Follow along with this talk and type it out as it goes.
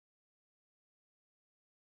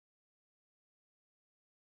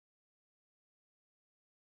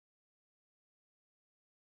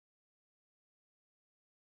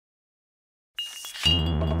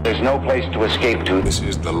There's no place to escape to. This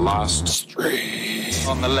is the last stream.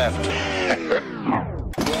 On the left.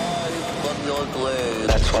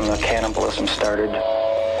 That's when the cannibalism started.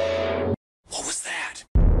 What was that?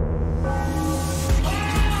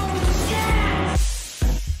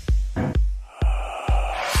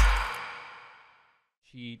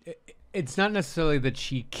 It's not necessarily that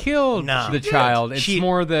she killed No. the She child. did. It's She-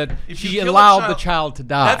 more that If she you kill a allowed child- the child to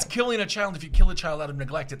die. That's killing a child. If you kill a child out of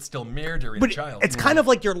neglect, it's still murdering a But child. it's kind of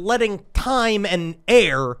like you're letting time and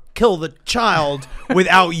air kill the child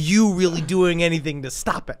without you really doing anything to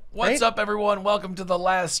stop it. What's right? up, everyone? Welcome to the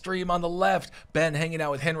last stream on the left. Ben hanging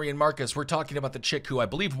out with Henry and Marcus. We're talking about the chick who I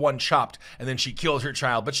believe one chopped, and then she killed her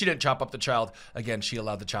child, but she didn't chop up the child. Again, she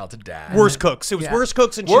allowed the child to die. Worst Cooks. It was Yeah. Worst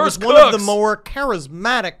Cooks, and she Worst was one of the Cooks. more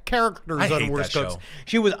charismatic characters I on hate Worst that Cooks. show.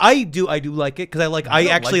 She was. I do like it because I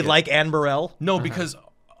actually like like Anne Burrell. No, because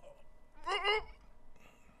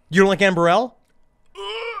You don't like Anne Burrell?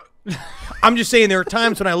 I'm just saying there are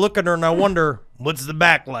times when I look at her and I wonder what's the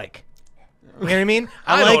back like. You know what I mean?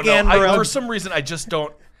 I like don't know. Anne Burrell. For some reason, I just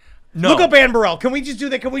don't. No. Look up Anne Burrell. Can we just do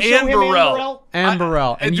that? Can we show Anne him Burrell. Anne Burrell? Anne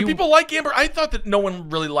Burrell. And do people like Amber? I thought that no one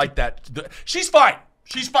really liked that. She's fine.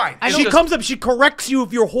 She's fine. It's She just- comes up, she corrects you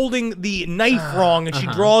if you're holding the knife wrong, and she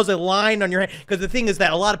draws a line on your hand. Because the thing is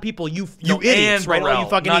that a lot of people, you No, idiots, Anne right? Burrell, You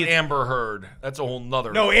fucking not idiots. Amber Heard. That's a whole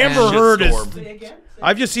nother. No, Amber Heard is.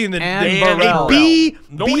 I've just seen the Anne Burrell. B.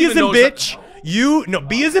 No B one is even in knows bitch. You no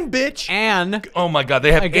B is in bitch. Anne. Oh my God,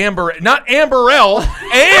 they have Amber, not Amberell,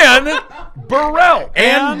 Anne Burrell,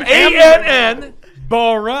 Anne- A-N-N.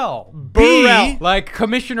 Burrell. Burrell. Like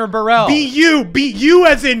Commissioner Burrell. B-U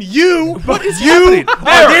as in you. What is you? happening?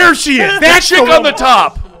 Oh, there she is. That That's chick the on the woman.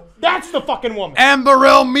 top. That's the fucking woman. Anne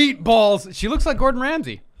Burrell meatballs. She looks like Gordon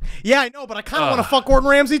Ramsay. Yeah, I know, but I kind of want to fuck Gordon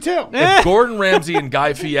Ramsay too. If Gordon Ramsay and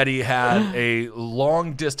Guy Fieri had a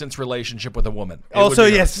long distance relationship with a woman. it would Also,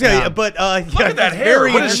 be her. yes, yeah, but Look at that hair.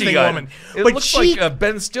 Very What is she interesting got? woman. It but looks she, like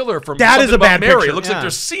Ben Stiller from That is Something a About bad Mary. picture. It looks Yeah. like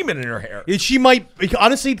there's semen in her hair. she might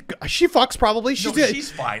honestly. She fucks probably.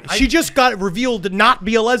 She's fine. She just got revealed to not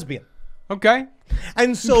be a lesbian. Okay.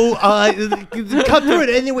 And so, cut through it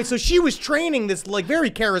anyway. So she was training this like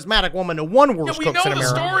very charismatic woman to one Worst we Cooks know in the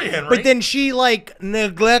America. story, Henry. But then she like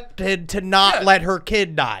neglected to not Yeah. let her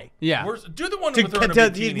kid die. Yeah. Do the one To, with her in a to,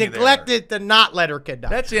 bikini neglected to not let her kid die.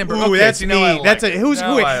 That's Amber. Ooh, Okay, that's see, me. now I like That's it. who's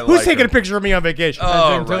Now I who's like taking her. a picture of me on vacation? All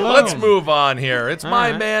Vincent right, Malone. let's move on here. It's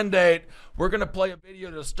my right. mandate. We're going to play a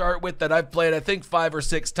video to start with that I've played, I think, 5 or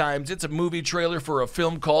 6 times. It's a movie trailer for a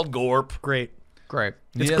film called Gorp. Great. Great.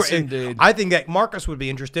 It's Yes, great. indeed. I think that Marcus would be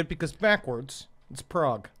interested because backwards, it's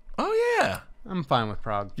Prague. Oh, yeah. I'm fine with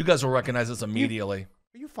Prague. You guys will recognize this immediately.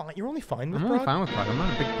 Are you fine? You're only fine with I'm only Prague? fine with Prague. I'm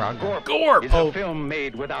not a big Prague guy. Gorp! It's a film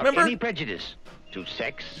made without Remember? any prejudice to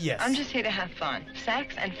sex. Yes. I'm just here to have fun.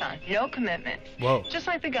 Sex and fun. No commitments. Whoa. Just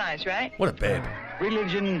like the guys, right? What a babe.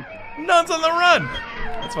 Religion, Nuns on the Run.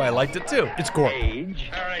 That's why I liked it, too. It's Gorp.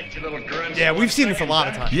 age, Yeah, we've seen this a lot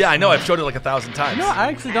of times. Yeah, I know. I've showed it like 1,000 times. No, I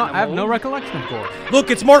actually don't. I have no recollection of Gore.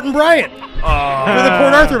 Look, it's Martin Bryant for the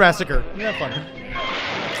Port Arthur massacre. Isn't that fun?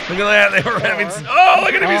 Look at that. They were having... Oh,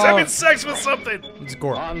 look at him. He's having sex with something. It's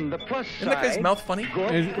Gorp. on the plus Isn't that guy's side, mouth funny?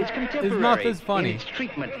 Gorp His- is his contemporary mouth is funny. in its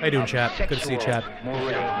treatment How you doing, of chap? Good to see you, sexual chap.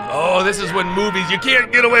 morality. Oh, this is when movies... You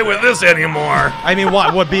can't get away with this anymore. I mean,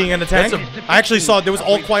 what being in a tank? That's I actually saw there was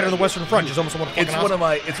All Quiet on the Western Front. Just almost one of It's one of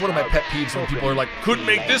my pet peeves when people are like, couldn't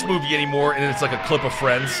make this movie anymore, and it's like a clip of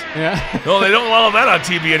Friends. Yeah. No, they don't allow that on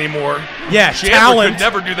TV anymore. Yeah, Chandler talent. could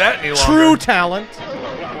never do that any longer. True talent.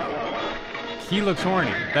 He looks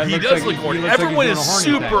horny. That He looks does like look he horny. looks like Everyone he's is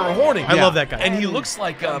doing a horny super thing. horny. I love that guy. And he looks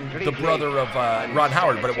like the brother of Ron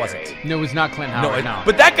Howard, but it wasn't. No, it was not Clint No, Howard. No.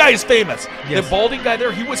 but that guy is famous. Yes. The balding guy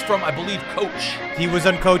there, he was from, I believe, Coach. He was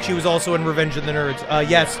on Coach. He was also in Revenge of the Nerds.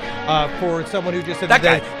 Yes, for someone who just said That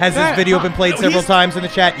that, guy. has That- this video been played no, several he's- times in the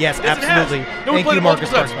chat? Yes, Yes, it has. absolutely. No, we Thank played you, it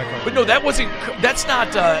Marcus multiple Sparks, times. my friend. But no,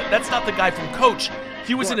 that's not the guy from Coach.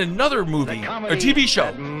 He was in another movie or TV show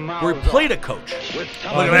where he played a coach. With Oh,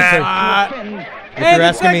 Tom Look at that. Hanks If Hey, you're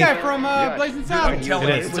that's asking that me, guy from Blazing Saddles. Telling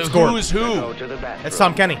It you, is. it's It's a Gordon. who's go who. to the bathroom. That's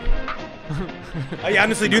Tom Kenny. I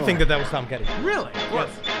honestly do think that was Tom Kenny. Really?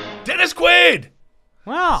 Dennis Quaid.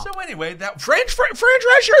 Wow. So anyway, that Fran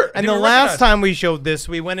Drescher. And the last time we showed this,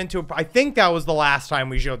 we went into. I think that was the last time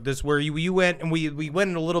we showed this, where you went and we went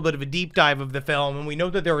in a little bit of a deep dive of the film, and we know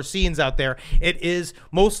that there are scenes out there. It is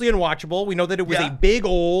mostly unwatchable. We know that it was Yeah. a big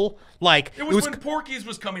old like. It was when Porky's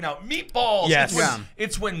was coming out. Meatballs. Yes.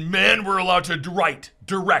 It's when men were allowed to write,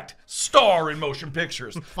 direct, star in motion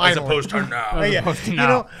pictures, as Finally. opposed to now. Yeah. opposed to You now.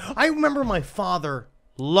 know, I remember my father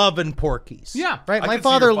loving Porky's. Yeah. Right? I My could see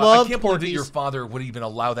father your loved I can't believe that Porky's. your father would even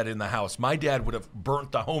allow that in the house. My dad would have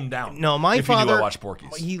burnt the home down. No, my if he knew father. I watched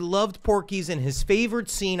Porky's. He loved Porky's, and his favorite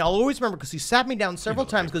scene, I'll always remember because he sat me down several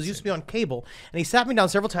times because it used to be on cable, and he sat me down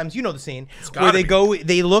several times. You know the scene where they go,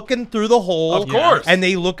 they looking through the hole, Of course. and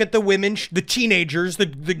they look at the women, the teenagers, the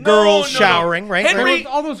girls showering, right? Henry-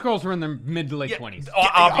 All those girls were in their mid to late 20s.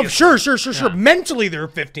 Oh, sure. Mentally, they're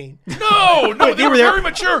 15. No, they were very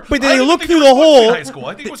mature. But I they don't look think through they the were supposed to be hole. High school.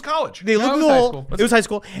 I think it was college. They look it through was the high hole. school. It was high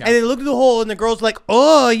school, and they look through the hole, and the girl's like,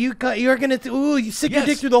 "Oh, you're gonna, you stick your Yes.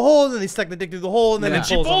 dick through the hole," and then they stuck the dick through the hole, and then Yeah. it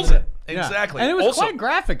She pulls pulls on it. Exactly. And it was Also, quite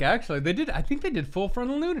graphic, actually. I think they did full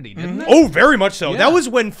frontal nudity, didn't they? Oh, very much so. Yeah. That was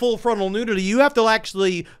when full frontal nudity. You have to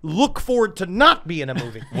actually look forward to not be in a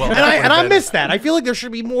movie. Well, and that I would've been- miss that. I feel like there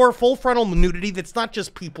should be more full frontal nudity that's not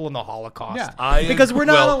just people in the Holocaust. Yeah. Because we're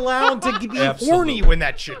not allowed to be horny Absolutely. when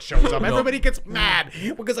that shit shows up. Everybody gets mad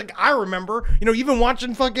because, like, I remember, even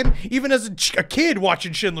watching even as a kid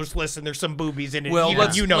watching Schindler's List, and there's some boobies in it. well,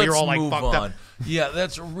 let's you're all like move fucked on. up. Yeah,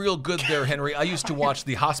 that's real good there, Henry. I used to watch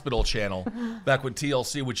the Hospital Channel back when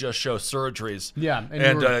TLC would just show surgeries. Yeah, and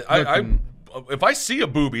and you were I looking- if I see a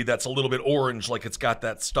boobie that's a little bit orange, like it's got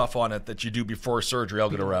that stuff on it that you do before surgery, I'll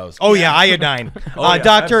get aroused. Oh yeah, iodine. Oh, yeah,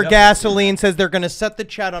 Dr. I've definitely Gasoline says they're going to set the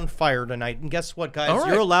chat on fire tonight, and guess what, guys? All right.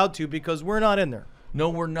 You're allowed to because we're not in there. No,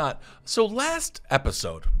 we're not. So last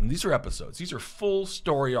episode, and these are episodes. These are full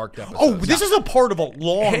story arc episodes. Oh, this is a part of a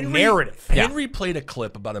long narrative. Henry played a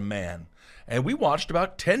clip about a man, and we watched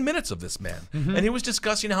about 10 minutes of this man. And he was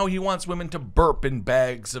discussing how he wants women to burp in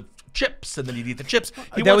bags of chips, and then he'd eat the chips.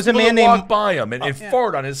 He That wants was a people man to walk named- by him and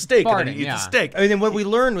fart on his steak, and then Farting, he'd eat yeah. the steak. And then what we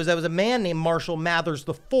learned was that was a man named Marshall Mathers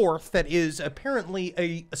IV that is apparently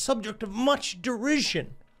a subject of much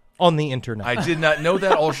derision on the internet. I did not know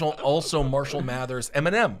that. Also, Marshall Mathers,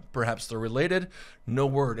 Eminem. Perhaps they're related. No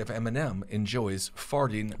word if Eminem enjoys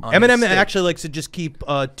farting on his Eminem steak. actually likes to just keep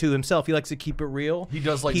to himself. He likes to keep it real. He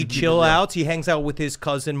does like he to keep it chill real. out. He hangs out with his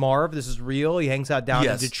cousin Marv. This is real. He hangs out down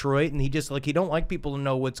Yes. in Detroit, and he just he don't like people to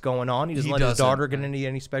know what's going on. He doesn't He let his doesn't. daughter get into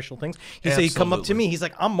any special things. He say he'd come up to Absolutely. me. He's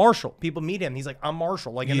like, "I'm Marshall." People meet him. He's like, "I'm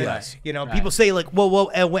Marshall." Like, and Yes. then, people say like,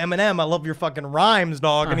 "Whoa, Eminem, I love your fucking rhymes,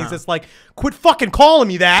 dog." And he's just like, "Quit fucking calling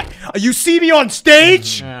me that. You see me on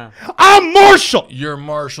stage? Yeah. Mm-hmm. I'm Marshall." You're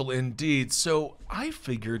Marshall indeed. So I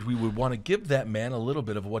figured we would want to give that man a little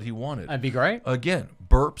bit of what he wanted. That'd be great. Again,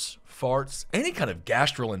 burps, farts, any kind of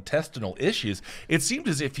gastrointestinal issues. It seemed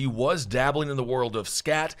as if he was dabbling in the world of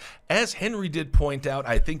scat. As Henry did point out,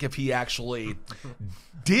 I think if he actually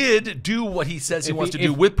did do what he says he wants to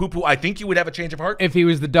do with poo-poo, I think you would have a change of heart. If he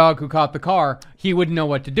was the dog who caught the car, he wouldn't know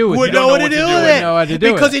what to do with Would it. know what to do with Wouldn't know what to it do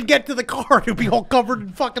with because it. he'd get to the car and it'd be all covered in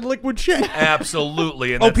fucking liquid shit.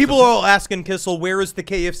 Absolutely. And Oh, that's people the- are all asking Kissel, where is the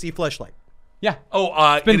KFC fleshlight? Yeah. Oh,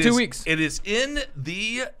 It's been it 2 is- weeks. It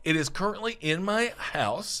is currently in my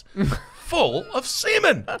house, full of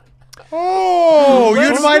semen. Oh, you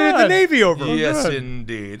that's invited the good. Navy over. Yes,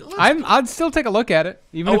 indeed. I'd still take a look at it,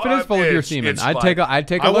 even if it is full of your it's- semen. it's I'd fine.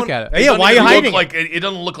 take a look at it. Hey, It yeah, doesn't why are you even look hiding? Like, it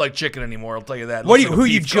doesn't look like chicken anymore. I'll tell you that. It What are looks you? like a Who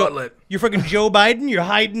you? beef Joe? cutlet. You're fucking Joe Biden? You're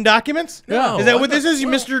hiding documents? No, Is that I'm what this not- is? You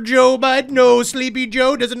Mr. Joe Biden? No, Sleepy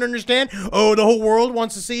Joe doesn't understand. Oh, the whole world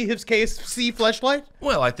wants to see his KFC fleshlight.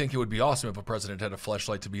 Well, I think it would be awesome if a president had a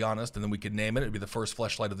fleshlight, to be honest, and then we could name it. It'd be the first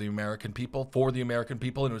fleshlight of the American people, for the American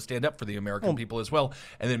people, and it would stand up for the American people as well.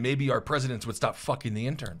 And then maybe our presidents would stop fucking the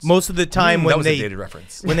interns. Most of the time that when was they a dated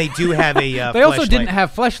reference. when they do have a They also fleshlight. didn't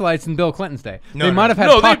have fleshlights in Bill Clinton's day. No, they no. might have had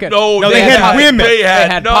No, pocket. they had women. They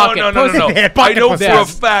had no, pocket no, no, no, no. pussy. They had I pocket know pussy. for a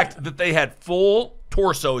Yes. fact that they had full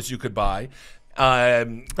torsos you could buy. We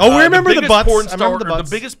remember the biggest butts. porn I star, remember the or butts.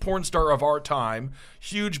 the biggest porn star of our time,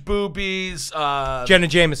 huge boobies. Jenna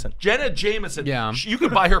Jameson. Jenna Jameson. Yeah. You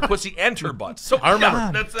could buy her pussy and her butt. So I remember.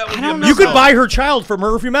 that was don't the You could amazing- buy her child from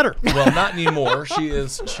her if you met her. Well, not anymore. She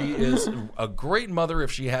is a great mother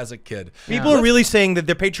if she has a kid. People are really saying that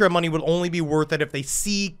their Patreon money would only be worth it if they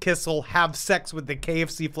see Kissel have sex with the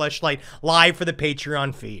KFC fleshlight live for the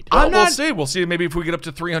Patreon feed. Well, I'm we'll not- see. We'll see. Maybe if we get up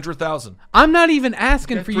to 300,000. I'm not even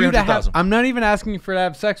asking for you to have. 300,000. I'm not even asking you for to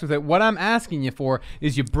have sex with it. What I'm asking you for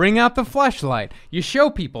is you bring out the fleshlight. You show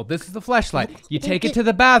people this is the fleshlight. You take it to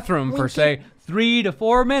the bathroom for say 3 to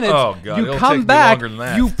 4 minutes. Oh, God, you it'll come take me back. longer than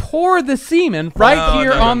that. You pour the semen right No,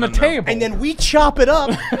 here no, no, on no, the no. table. And then we chop it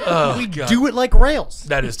up. We God. do it like rails.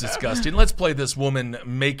 That is disgusting. Let's play this woman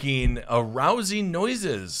making arousing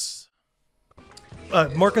noises.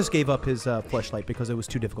 Marcus gave up his fleshlight because it was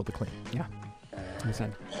too difficult to clean. yeah.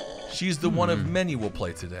 Listen. She's the one of many we'll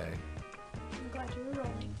play today.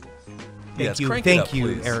 Thank Yes, you, crank it thank up, you,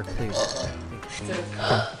 please. Eric. Please.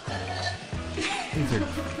 These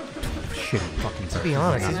are shit at fucking burps. To be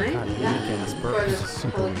honest, They're these not- are kind of weak ass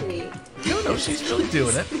burps. No, she's really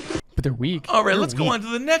doing it. but they're weak. All right, They're let's go weak. on to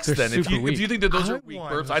the next They're then. If super you weak. think that those I are weak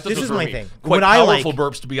want- burps, I thought this those is were my weak. thing. Quite What I powerful like-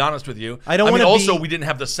 burps, to be honest with you. I don't mean, wanna also be- we didn't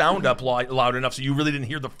have the sound up loud enough, so you really didn't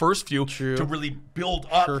hear the first few to really build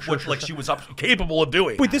up what like she was capable of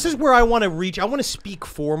doing. Wait, this is where I want to reach. I want to speak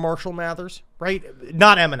for Marshall Mathers, right?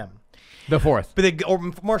 Not Eminem. The fourth. But or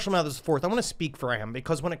Marshall Mathers fourth. I want to speak for him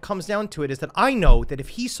because when it comes down to it, is that I know that if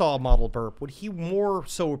he saw a model burp, what he more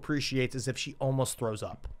so appreciates is if she almost throws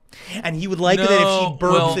up. And he would like it that if she No,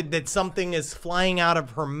 burps, well- that something is flying out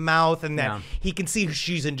of her mouth and that Yeah. he can see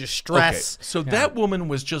she's in Okay, distress. so that woman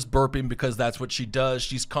was just burping because that's what she does.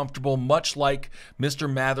 She's comfortable, much like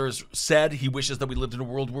Mr. Mathers said. He wishes that we lived in a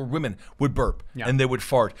world where women would burp and they would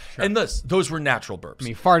fart. And those were natural burps. I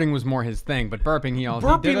mean, farting was more his thing, but burping, he was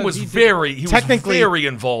Burping was Technically- very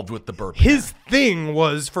involved with the burping. His thing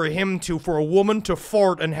was for a woman to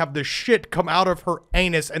fart and have the shit come out of her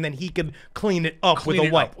anus, and then he could clean it up with Clean a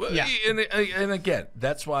it wipe. up. Yeah. And again,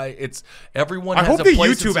 that's why it's everyone. I has hope a the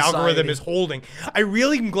place in YouTube algorithm society. is holding. I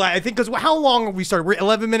really am glad. I think because how long have we started? We're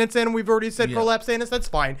 11 minutes in, and we've already said prolapsed anus. That's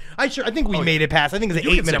fine. I think we made it past. I think it's an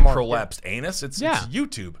You can 8-minute say mark. prolapsed anus. It's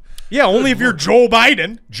YouTube. Yeah, only if you're Joe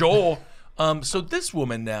Biden. Joel. So this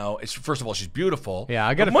woman now is, first of all, she's beautiful. Yeah,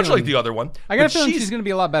 I got a much feeling- like the other one. I got a but feeling she's going to be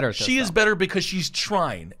a lot better at this. She is though. better because she's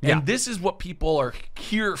trying. Yeah. And this is what people are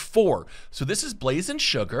here for. So this is Blazing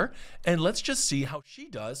Sugar. And let's just see how she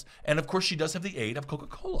does. And of course, she does have the aid of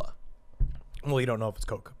Coca-Cola. Well, you don't know if it's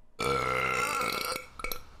Coke.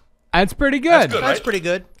 That's pretty good. That's good, That's right? pretty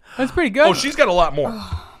good. That's pretty good. Oh, she's got a lot more.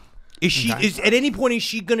 Is she? Is at any point is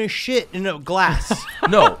she gonna shit in a glass?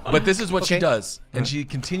 No, but this is what she Okay. does. And she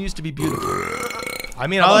continues to be beautiful. I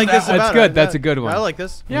mean, I like this. That's about good. it. That's a good one. I like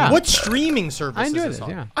this. Yeah. What streaming service I is enjoy this this. on?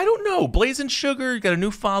 Yeah. I don't know. Blazing Sugar, you got a new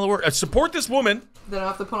follower. Support this woman. Then I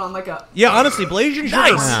have to put on like a. Yeah, honestly, Blazing Sugar.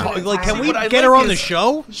 Nice. Like, can See, we what I get her like on the is-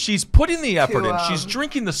 show? She's putting the effort in. To, She's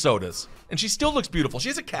drinking the sodas. And she still looks beautiful. She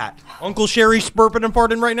has a cat. Uncle Sherry's burping and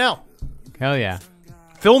farting right now. Hell yeah.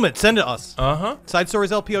 Film it. Send it to us. Uh-huh.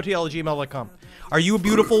 SideStoriesLPOTL@gmail.com. Are you a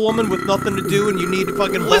beautiful woman with nothing to do and you need to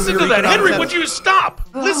fucking Listen to that. Henry, would you stop?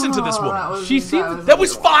 Listen to this Oh, woman. She seems- That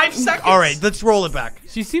was 5 seconds. All right, let's roll it back.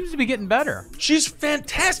 She seems to be getting better. She's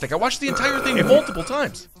fantastic. I watched the entire thing multiple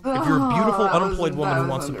times. If you're a beautiful that was- unemployed woman that who was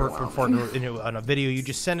wants to burp and fart on a video, you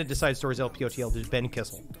just send it to SideStoriesLPOTL to Ben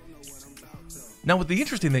Kissel. Now, with the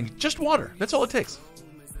interesting thing, just water. That's all it takes.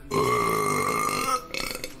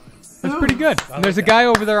 That's pretty good. And there's a guy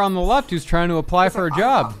over there on the left who's trying to apply for a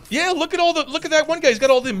job. Yeah, look at that one guy. He's got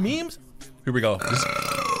all the memes. Here we go.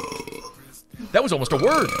 That was almost a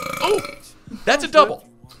word. Oh, that's a double.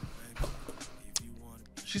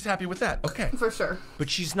 She's happy with that. Okay. For sure. But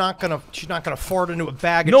she's not gonna fart into a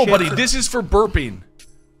bag of No, chips. buddy, this is for burping.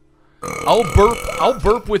 I'll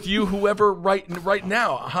burp with you, whoever right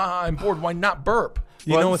now. Ha, I'm bored. Why not burp?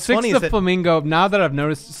 You know what's funny Six is the that Flamingo, now that I've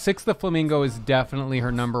noticed, Six the Flamingo is definitely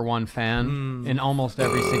her #1 fan in almost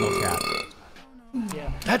every single chat.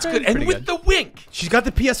 That's good. And pretty with good. the wink. she's got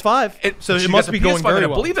the PS5, so She's it got must the be going PS5, very and I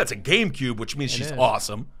well. believe that's a GameCube, which means she's is.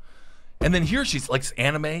 awesome. And then here she's like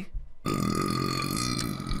anime.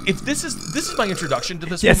 If this is my introduction to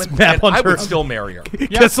this Yes, woman, Matt and I Hunter. would still marry her.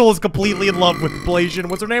 Kissel is completely in love with Blasian.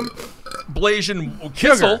 What's her name? Blasian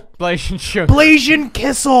Kissel. Blasian Sugar. Blasian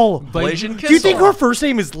Kissel. Blasian Kissel. Do you think her first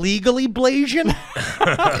name is legally Blasian?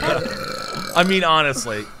 I mean,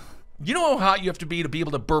 honestly, you know how hot you have to be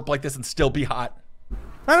able to burp like this and still be hot?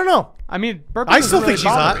 I don't know. I mean, burping I doesn't still really think she's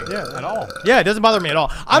bother hot. me Yeah. at all. Yeah, it doesn't bother me at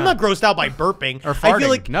all. I'm not grossed out by burping Or I farting, feel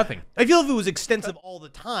like nothing. I feel if it was extensive all the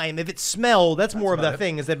time, if it smelled, that's more of the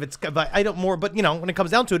thing. Is that if it's, but I don't more. But you know, when it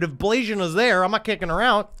comes down to it, if Blasian is there, I'm not kicking her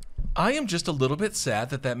out. I am just a little bit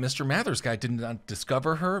sad that Mr. Mathers guy did not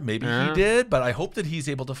discover her. Maybe he did, but I hope that he's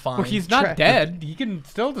able to find. Well, he's not dead. He can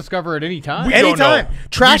still discover at any time. We don't know. Anytime. We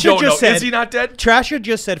Trasha don't just know. said. Is he not dead? Trasha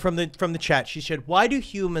just said from the chat. She said, "Why do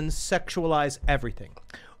humans sexualize everything?"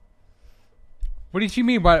 What did she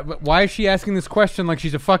mean? Why is she asking this question like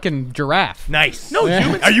she's a fucking giraffe? Nice. No, Yeah.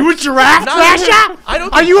 humans. Are you a giraffe, Not- Trasha? I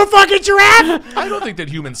don't Are think- you a fucking giraffe? I don't think that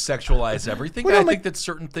humans sexualize everything. Well, no, I like- think that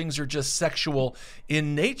certain things are just sexual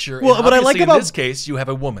in nature. Well, and what I like obviously about- in this case, you have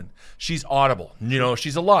a woman. She's audible. You know,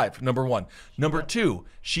 she's alive. Number one. Number two,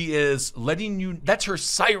 she is letting you. That's her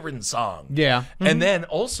siren song. Yeah. And then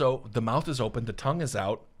also, the mouth is open, the tongue is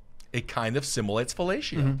out. It kind of simulates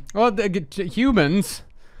fellatio. Well, humans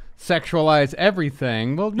sexualize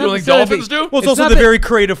everything. Well, You don't think necessarily- dolphins do? Well, it's also not the that- very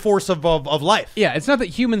creative force of life. Yeah, it's not that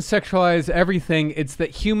humans sexualize everything. It's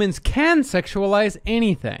that humans can sexualize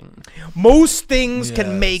anything. Most things Yes.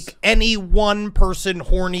 can make any one person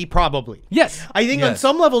horny, probably. Yes. I think on Yes.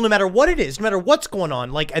 some level, no matter what it is, no matter what's going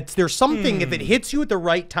on, like there's something if it hits you at the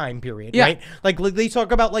right time period, Yeah. right? Like they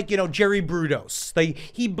talk about Jerry Brudos.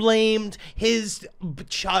 He blamed his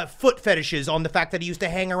foot fetishes on the fact that he used to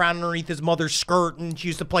hang around underneath his mother's skirt and she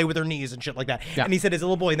used to play with her knees and shit like that. Yeah. And he said as a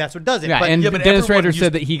little boy, and that's what does it. Yeah, But and Yeah, but Dennis everyone Rader used-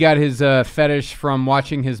 said that he got his fetish from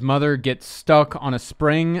watching his mother get stuck on a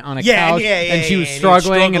spring on a couch, and she was and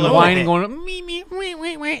struggling and struggling whining, with going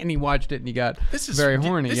me, wait, and he watched it and he got This is very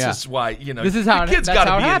horny. This yeah, is why this is how the kids that's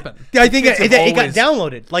gotta how it be happened. I think kids it have got always-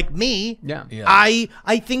 downloaded. Like me, Yeah. Yeah.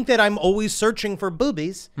 I think that I'm always searching for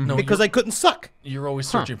boobies because you're- I couldn't suck. You're always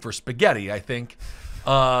searching for spaghetti, I think.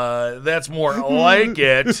 That's more like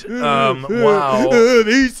it. Wow.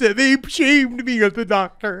 They said they shamed me at the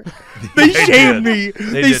doctor. They They shamed did. me. They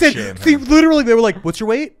They did said, shame see, him. literally, they were like, "What's your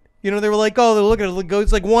weight?" You know, they were like, "Oh, look at it. It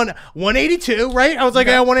goes like 182, right?" I was like,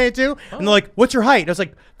 "Yeah, 182." And they're like, "What's your height?" I was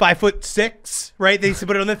like, 5'6", right? They used to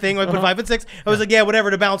put it on the thing. I put 5'6". I was like, "Yeah, whatever,"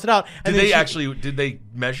 to balance it out. And Did then they she actually? Did they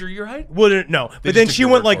measure your height? wouldn't no. But just then took she your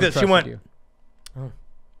went word like for it. this. She went. You.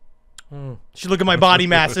 She looked at my body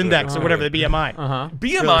mass index or whatever, the BMI.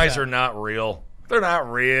 BMIs are not real. They're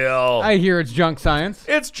not real. I hear it's junk science.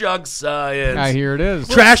 It's junk science. I hear it is.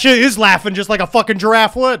 Trasha is laughing just like a fucking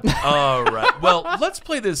giraffe would. All right. Well, let's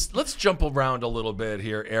play this. Let's jump around a little bit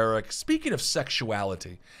here, Eric. Speaking of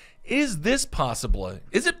sexuality, is this possible?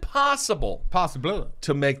 Is it possible Possibility.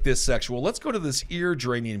 to make this sexual? Let's go to this ear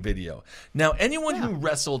draining video. Now, anyone who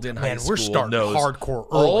wrestled in high Man, school we're starting knows hardcore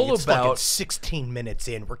early. all It's fucking about 16 minutes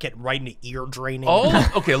in. We're getting right into ear draining.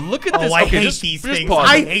 okay, look at this. I okay, hate just, these just things. pause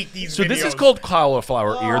I it. hate these So this is videos. called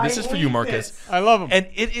cauliflower ear. This is for you, Marcus. I love him. And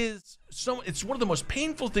it is it's one of the most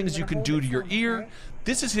painful things you can do to your ear.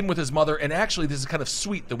 This is him with his mother, and actually this is kind of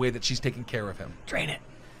sweet the way that she's taking care of him. Drain it.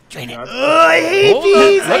 I hate Hold on.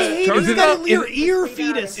 these. Let's I hate turn this it got up. a little ear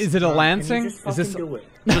fetus. Is it a Lansing? Is this?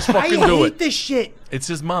 Just I fucking do hate it. this shit. It's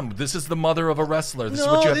his mom. This is the mother of a wrestler. This is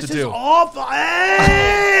No, what you have this to do. is awful. Ew,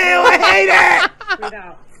 I hate it. Breathe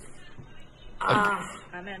out.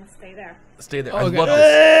 And then stay there. Stay there. I Okay. love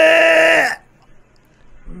this.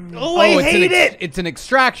 Oh, I it's hate it. It's an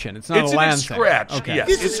extraction. It's not It's a an Lansing. scratch. Okay. Yes.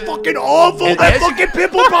 This It's- is fucking awful. And That as- fucking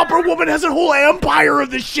pimple popper woman has a whole empire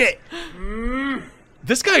of this shit.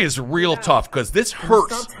 This guy is real tough because this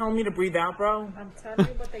hurts. Stop telling me to breathe out, bro. I'm telling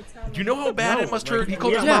you what they tell me. Do you know how bad it must hurt? He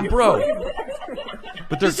called his Yeah. mom bro.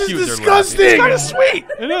 But they're This is cute. They're disgusting. laughing. It's kind of sweet.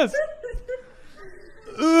 It is.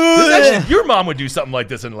 This actually, your mom would do something like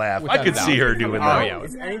this and laugh. I Without could a see doubt. her doing Oh that. yeah.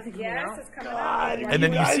 Is anything coming Yes, out? it's coming out. And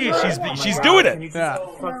then you see it. She's doing it. Yeah.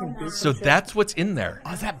 Fucking do So that's what's in there.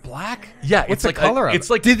 Oh, is that black? Yeah, What's it's the like color of it's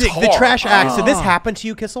it? like Did the tar. trash axe? Did this happen to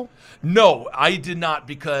you, Kissel? No, I did not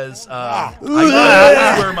because I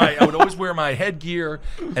would always wear my headgear,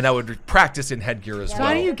 and I would practice in headgear as So well.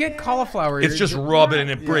 how do you get cauliflower? It's ears? just rubbing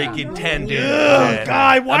and breaking tendons. Oh,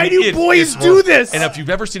 God, why do it's- boys it's do horrible. this? And if you've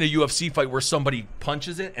ever seen a UFC fight where somebody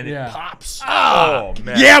punches it and Yeah. it pops, oh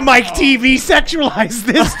man, Yeah, Mike TV sexualized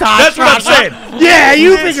this time. That's what I'm saying. Yeah,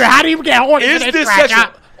 you figure how do you get horny Is for this trash?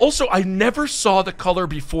 sexual? Also, I never saw the color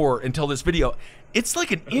before until this video. It's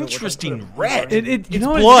like an interesting red. You know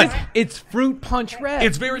what blood. it is? It's fruit punch red.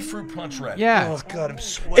 It's very fruit punch red. yeah. God, I'm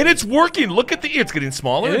sweating. And it's working. Look at the ear. It's getting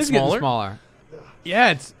smaller It and is getting smaller. smaller.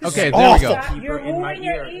 Yeah, it's okay. is There we go. awful. deeper in my moving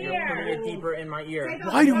your ear. You're putting it deeper in my ear.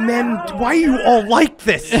 Why do men? Why are you all like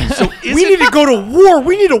this? So is we it- need to go to war.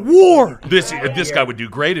 We need a war. This guy would do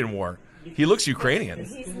great in war. He looks Ukrainian.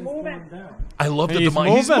 He's moving. I love the He's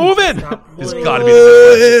demand. He's moving. moving. It's got to be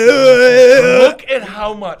the best. Look at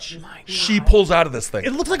how much she pulls out of this thing.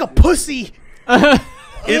 It looks like a pussy.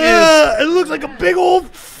 It is. It looks like a big old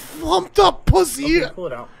flumped up pussy. Pull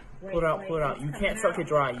it out. Pull it out. Pull it out. You can't suck it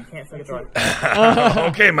dry. You can't suck it dry.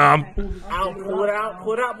 Okay, Mom. Out. Pull it out.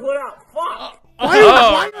 Pull it out. Pull it out. Fuck.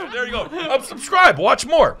 Oh, there you go. Subscribe. Watch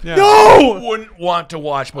more. No! Who wouldn't want to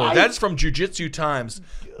watch more? That's from Jiu-Jitsu Times.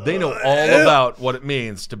 They know all about what it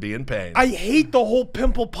means to be in pain. I hate the whole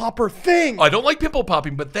pimple popper thing. I don't like pimple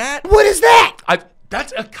popping, but What is that?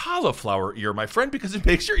 that's a cauliflower ear, my friend, because it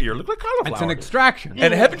makes your ear look like cauliflower. It's an extraction.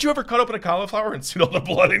 And haven't you ever cut open a cauliflower and seen all the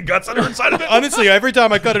blood and guts that are inside of it? Honestly, every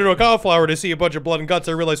time I cut into a cauliflower to see a bunch of blood and guts,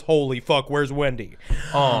 I realize, holy fuck, where's Wendy?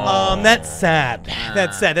 That's sad.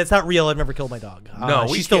 That's sad. That's not real. I've never killed my dog. No,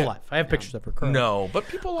 we she's still can't- alive. I have pictures of her. Currently. No, but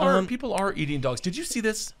people are eating dogs. Did you see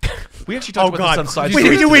this? We actually talked Oh about God! this on Side Wait,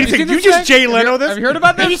 Stories wait, today. wait! You just Jay Leno this? Have you heard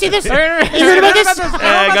about this? Have you seen this? Have You heard about this?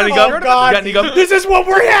 Got any gum? Oh God! Got any gum? This is what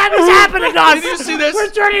is happening to us. Did you see this? We're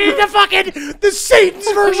turning into the Satan's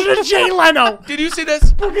version of Jay Leno. Did you see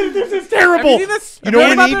this? This is terrible. Have you seen this? You know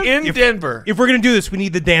Have what you we heard need? about In Denver. If we're gonna do this, we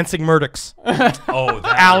need the dancing Murdochs. Oh,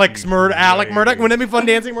 that Alec great. Murdoch. Wouldn't that be fun,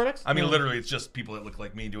 dancing Murdochs? I mean, literally, it's just people that look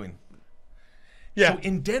like me doing. Yeah. So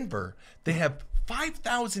in Denver, they have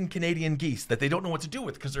 5,000 Canadian geese that they don't know what to do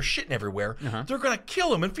with because they're shitting everywhere. They're gonna kill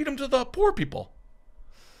them and feed them to the poor people.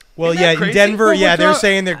 Well, Isn't that yeah, in crazy? Denver, Well, yeah, what's they're up?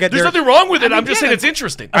 saying they're getting. There's nothing wrong with it. I'm just yeah, saying it's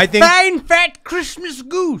interesting. I think. Fine fat Christmas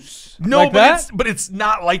goose. No, Like but that? it's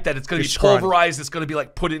not like that. It's going to be Describe it. pulverized. It's going to be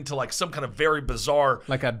like put into like some kind of very bizarre,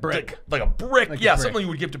 Like a brick. like a brick. Like a Yeah, brick. something you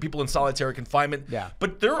would give to people in solitary confinement. Yeah.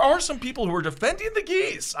 But there are some people who are defending the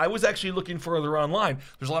geese. I was actually looking further online.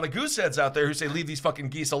 There's a lot of goose heads out there who say leave these fucking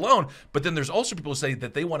geese alone. But then there's also people who say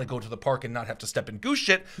that they want to go to the park and not have to step in goose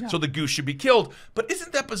shit, so the goose should be killed. But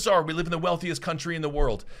isn't that bizarre? We live in the wealthiest country in the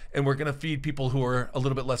world, and we're going to feed people who are a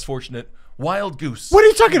little bit less fortunate wild goose. What are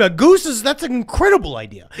you talking about? Gooses? That's an incredible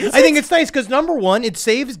idea. I think it's nice because number one, it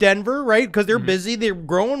saves Denver, right? Because they're busy, they're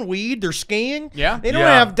growing weed, they're skiing. Yeah. They don't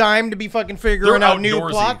Yeah. have time to be fucking figuring They're out new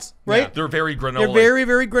outdoorsy. plots, right? Yeah. They're very granola. They're very,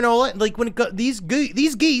 very granola. Like when these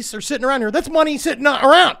geese are sitting around here, that's money sitting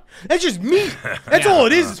around. That's just meat. That's all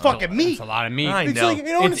it is. It's fucking meat. It's a lot of meat. I It's know. like, you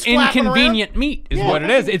know, It's flapping inconvenient meat is Yeah. what it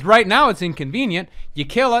is. It's right now it's inconvenient. You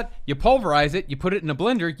kill it, you pulverize it, you put it in a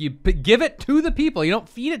blender, you give it to the people. You don't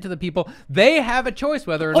feed it to the people. They have a choice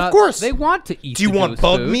whether or Of not course. they want to eat. Do you the want goose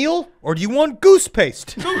bug food. meal or do you want goose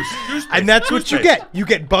paste? Goose And that's what you get. You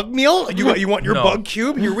get bug meal. You want your No. bug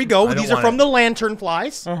cube. Here we go. I don't These are want from it. the lantern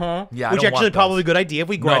flies. Yeah, I Which don't actually want probably a those. good idea if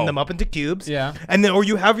we grind No. them up into cubes. Yeah. And then or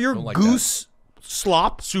you have your like goose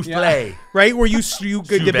slop, Souffle. right? Where you get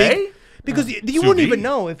the big Souffle? because you Sous wouldn't vide? even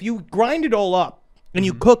know if you grind it all up and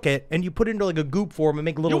you cook it and you put it into like a goop form and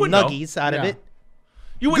make little wouldn't know. nuggies out of Yeah. it.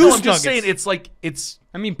 You would know, Goose I'm just nuggets. saying it's like it's.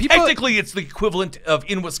 I mean, people. Technically, it's the equivalent of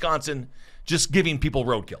in Wisconsin just giving people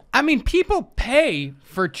roadkill. I mean, people pay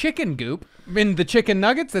for chicken goop in the chicken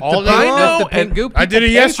nuggets. That's All the day pink, long. that's the I pink know, goop. I did People it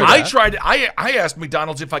pay yesterday. for I that. tried. I asked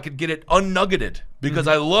McDonald's if I could get it unnuggeted because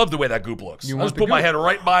I love the way that goop looks. I want just the put my goop. head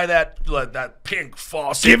right by that pink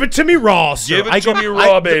faucet. Give it to me raw, sir. Give it to me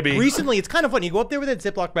raw, baby. Recently, it's kind of funny. You go up there with that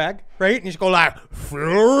Ziploc bag, right? And you just go like, I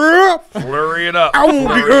Flurry it up. won't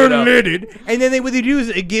be Flurry it up. unlidded. And then what they do is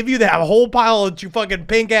they give you that whole pile of your fucking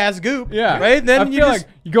pink ass goop. Yeah. Right? Then I you feel just like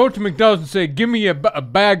you go to McDonald's and say, "Give me a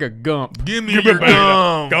bag of gump." Give me your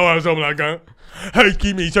gum. go have something like that. Hey,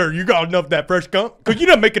 excuse me, sir. You got enough of that fresh gum? Because you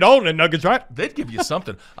didn't make it all in the nuggets, right? They'd give you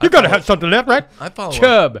something. You gotta have something left, right? I follow.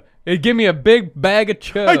 Chub. Give me a big bag of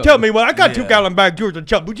chub. Hey, tell me what. I got Yeah. 2-gallon bag yours of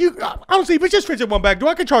chub. Would you? Honestly, if it just fits in one bag, do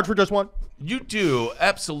I can charge for just one? You do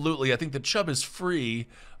absolutely. I think the chub is free.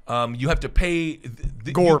 You have to pay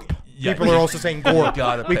Gorp. People are also saying gorp.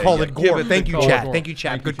 gotta We pay. call Yeah, it give gorp. it Thank the you, gorp. chat. Thank you,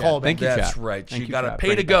 chat. Thank Good you, call. chat. Thank you, That's chat. right. Thank You you, got to chat. pay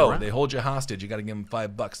Bring to it back go. around. They hold you hostage. You got to give them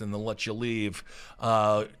 $5 and they'll let you leave.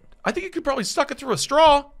 I think you could probably suck it through a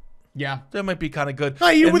straw. Yeah. That might be kind of good.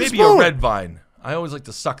 I eat it and with a maybe spoon. a red vine. I always like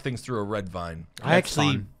to suck things through a red vine. I actually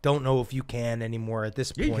fun. don't know if you can anymore at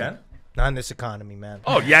this Yeah, you point. can. Not in this economy, man.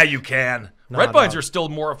 Oh yeah, you can. No, Red vines no. are still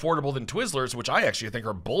more affordable than Twizzlers, which I actually think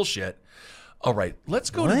are bullshit. All right, let's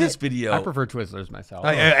go to What? this video. I prefer Twizzlers myself.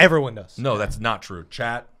 Everyone does. No, that's not true.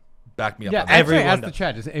 Chat, back me up. Yeah, on that. actually, Everyone ask does. the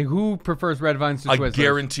chat. Just, hey, who prefers red vines to I Twizzlers?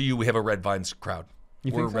 guarantee you, we have a Red Vines crowd.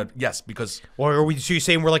 You We're think so? red. Yes, because Or are we? So you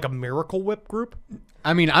saying we're like a Miracle Whip group?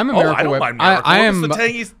 I mean, I'm a I Miracle don't Whip. mind Miracle I Whip. am.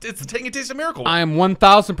 It's the tangy taste of Miracle Whip. I am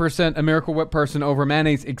 1,000% a Miracle Whip person over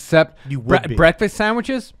mayonnaise, except You would be. breakfast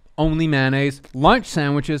sandwiches only mayonnaise, lunch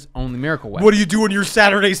sandwiches only Miracle Whip. What do you do in your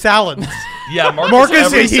Saturday salads? yeah, Marcus, Marcus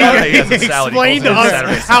every Saturday has a salad. He explained to calls it us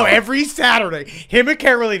Saturday how salad. every Saturday, him and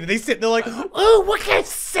Caroline, they sit there like, oh, what kind of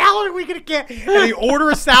salad are we going to get? And they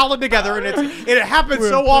order a salad together, and it happens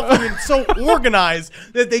so often and so organized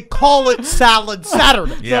that they call it Salad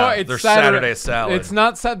Saturday. Yeah, it's their Saturday salad. It's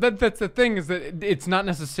not. That's the thing is that it's not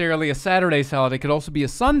necessarily a Saturday salad. It could also be a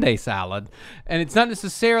Sunday salad, and it's not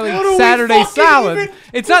necessarily How do we Saturday fucking salad. even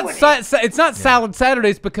It's do not. it? It's not salad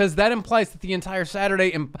Saturdays because that implies that the entire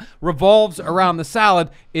Saturday revolves around the salad.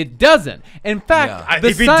 It doesn't. In fact, Yeah. the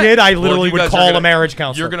If it Sun- did, I Well, literally you would guys are call gonna- a marriage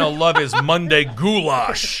counselor. You're gonna love his Monday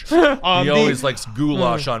goulash. He always likes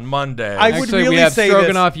goulash on Monday. I would Actually, we really have say this.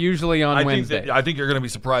 stroganoff usually on Wednesday. I think you're going to be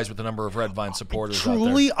surprised with the number of Red Vine supporters out there.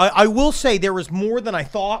 Truly, I will say there is more than I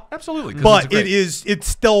thought. Absolutely, 'cause but it's great. it's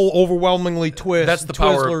still overwhelmingly twist. That's the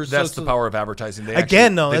power. Twizzlers, That's so- the power of advertising. They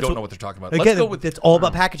Again, though, they that's don't know what they're talking about. Again, Let's go with. it's all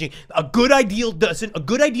about packaging. A good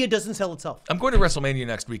idea doesn't sell itself. I'm going to WrestleMania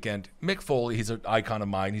next weekend. Mick Mick Foley. He's an icon of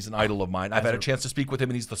mine. He's an idol of mine. I've had a chance to speak with him,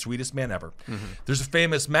 and he's the sweetest man ever. There's a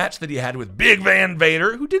famous match that he had with Big Van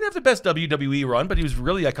Vader, who didn't have the best WWE run, but he was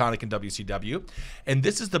really iconic in WCW. And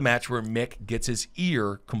this is the match where Mick gets his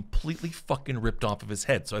ear completely fucking ripped off of his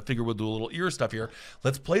head. So I figure we'll do a little ear stuff here.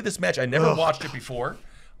 Let's play this match. I never watched it before,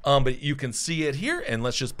 but you can see it here, and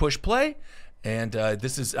let's just push play. And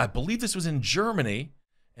this is, I believe this was in Germany,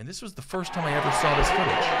 and this was the first time I ever saw this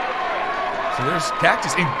footage. So there's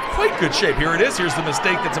Cactus in quite good shape. Here it is. Here's the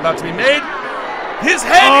mistake that's about to be made. His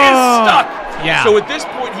head is stuck. Yeah. So at this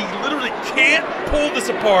point, he literally can't pull this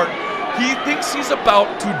apart. He thinks he's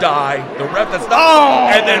about to die. The ref, that's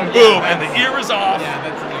not. And then boom, and the ear is off. Yeah,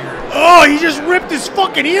 that's the ear. Oh, he just ripped his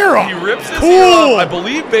fucking ear off. He rips his ear off. I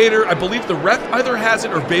believe the ref either has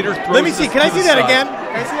it or Vader throws it. Let me see. Can I see that again?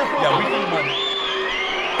 Can I see that? Yeah, we can run it.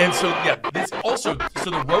 And so, yeah, this also, so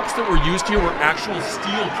the ropes that were used here were actual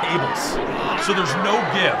steel cables. So there's no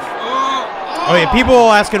give. Oh yeah, people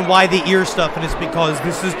are asking why the ear stuff, and it's because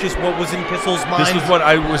this is just what was in Kissel's mind. This is what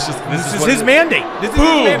I was just, This is his mandate. This is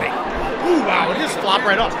his mandate. Ooh, wow, it just flopped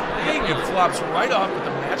right off. It flops right off, but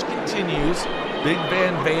the match continues. Big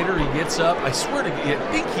Van Vader, he gets up. I swear to God, I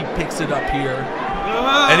think he picks it up here.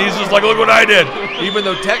 And he's just like, look what I did. Even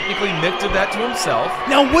though technically Mick did that to himself.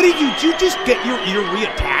 Now, what did you just get your ear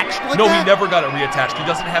reattached like No, that? he never got it reattached. He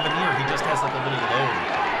doesn't have an ear. He just has like a little lobe.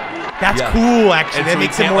 That's cool, actually. And That so he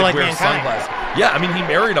makes him can't, more like wear Mankind. sunglasses. Yeah, I mean, he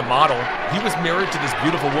married a model. He was married to this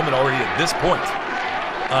beautiful woman already at this point.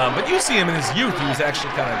 But you see him in his youth. He was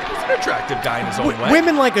actually kind of an attractive guy in his own way.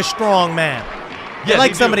 Women like a strong man. Yeah,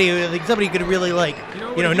 like they somebody who could really like,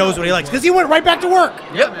 knows what he likes. Because he went right back to work.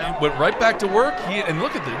 Yep, went right back to work. And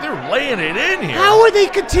look at they're laying it in here. How are they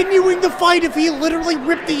continuing the fight if he literally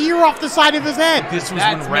ripped the ear off the side of his head? This was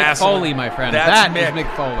That's when Mick wrestling. Foley, my friend. That's That Mick. is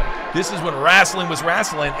Mick Foley. This is when wrestling was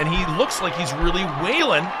wrestling, and he looks like he's really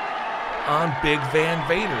wailing on Big Van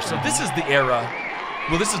Vader. So this is the era.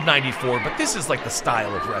 Well, this is 94, but this is like the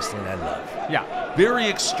style of wrestling I love. Yeah. Very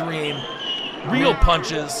extreme, real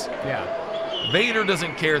punches. Yeah. Vader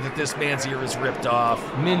doesn't care that this man's ear is ripped off.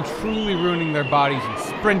 Men truly ruining their bodies and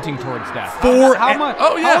sprinting towards death. For- how much?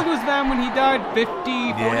 Oh, yeah. How old was Van when he died? 50, 40?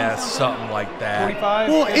 Yeah, something like that. 45?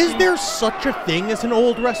 Well, 50? is there such a thing as an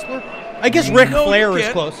old wrestler? I guess Ric Flair is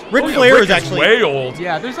can't. close. Oh, Ric yeah, Flair Rick is actually way old.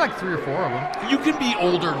 Yeah, there's like 3 or 4 of them. You can be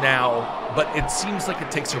older now, but it seems like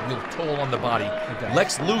it takes a real toll on the body. does.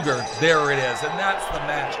 Lex Luger, there it is, and that's the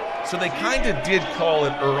match. So they kind of did call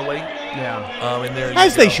it early. Yeah. And there you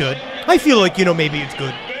as go. they should. I feel like maybe it's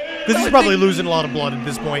good because he's probably losing a lot of blood at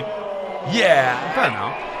this point. Yeah, Fair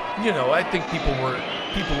enough. you know, I think people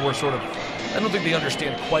were sort of. I don't think they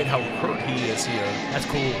understand quite how hurt he is here. That's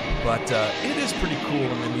cool. But it is pretty cool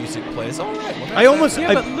when the music plays. All right. Well, I almost.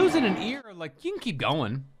 Yeah, but losing an ear, like, you can keep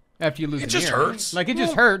going after you lose an ear. just hurts. Like, it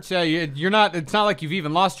just hurts. Yeah, you're not, it's not like you've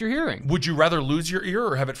even lost your hearing. Would you rather lose your ear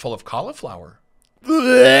or have it full of cauliflower?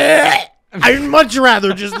 I'd much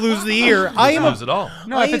rather just lose the ear. I am. Lose it all.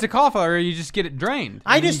 No, if it's a cauliflower, you just get it drained.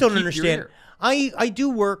 I and just you don't keep your understand. ear. I do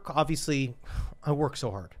work. Obviously, I work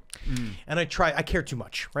so hard. And I care too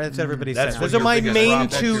much, right? That's what everybody That's says. what Those are your my biggest main problem.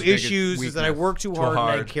 That's two your biggest issues: is that I weakness. work too hard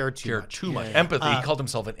and I care too much. Empathy. He called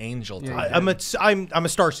himself an angel. Yeah, Today. I'm a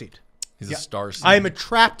starseed. He's a star seed. I'm a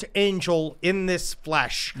trapped angel in this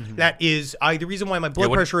flesh. That is the reason why my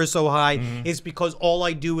blood pressure is so high is because all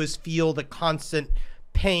I do is feel the constant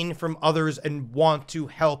pain from others and want to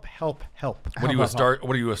help. What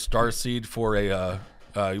are you a star seed for a?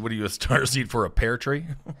 What are you a star seed for a pear tree?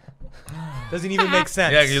 Doesn't even make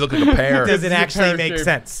sense. Yeah, you look like a pear. Doesn't actually make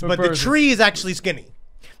sense. But the tree is actually skinny.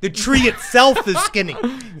 The tree itself is skinny. You know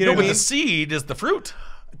No, what I but mean? the seed is the fruit.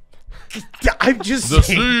 I'm just The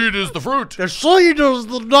saying. seed is the fruit. The seed is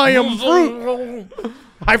the damn fruit.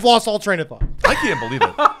 I've lost all train of thought. I can't believe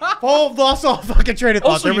it. I've lost all fucking train of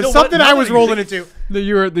thought. Also, There you was know what? something Now I that was you rolling think- into.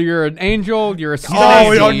 You're an angel. You're a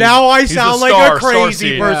Oh, seed. now I He's a sound like star a crazy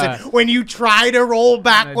seed. person. Yeah. When you try to roll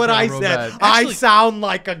back what I roll said, back. I Actually- sound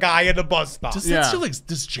like a guy at a bus stop. Does Yeah. that still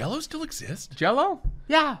does Jello still exist? Jello?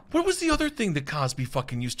 Yeah. What was the other thing that Cosby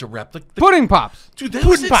fucking used to rep? Like Pudding Pops. dude, those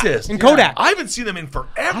Pudding Pop exist. and Kodak. I haven't seen them in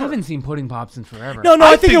forever. I haven't seen Pudding Pops in forever. No,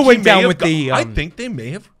 I think it he went may down have with the. I think they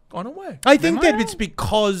may have gone away. I think might that it's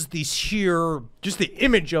because just the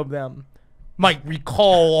image of them might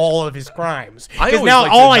recall all of his crimes. I Because always now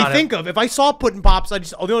like to all not I have- think of, if I saw Pudding Pops, I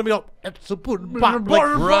just the only go, it's a Pudding Pop.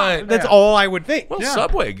 Like, Right. That's all I would think. Well,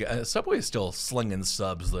 Subway is still slinging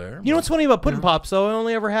subs there. You know what's funny about Pudding Pops, though? I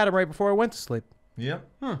only ever had them right before I went to sleep. Yep.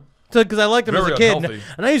 So, because I liked them as Very a kid, unhealthy.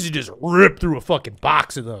 and I used to just rip through a fucking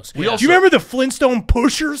box of those. We Do also- you remember the Flintstone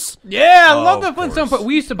Pushers? Yeah, I Oh, love the of Flintstone. course. But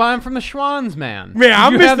we used to buy them from the Schwann's man. Yeah, I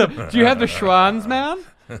Do you missed have them. Do you have the Schwann's man?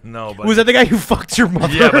 No, but Was that the guy who fucked your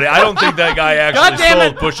mother? Yeah, but I don't think that guy God actually damn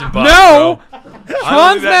sold it. pushing pops. No! Bro. I don't think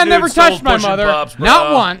Schwann's that man dude never sold touched my pushing mother. pops, bro.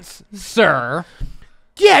 Not once, sir.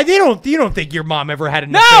 Yeah, you don't think your mom ever had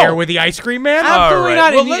an No! affair with the ice cream man? Absolutely right.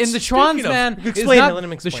 not. Well, And let's- the speaking Schwann's of- man is Explain it, not, let him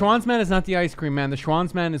the explain. Schwann's man is not the ice cream man. The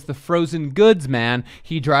Schwann's man is the frozen goods man.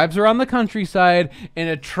 He drives around the countryside in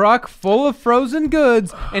a truck full of frozen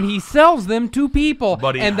goods, and he sells them to people.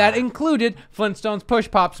 Buddy. And that included Flintstones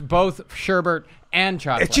Push Pops, both sherbet and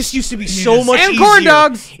chocolate. It just used to be so much And easier. corn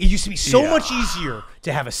dogs. It used to be so Yeah. much easier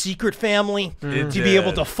to have a secret family, It to be able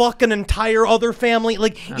did. to fuck an entire other family.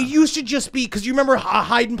 Like it used to just be because you remember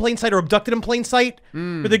Hide in Plain Sight or Abducted in Plain Sight,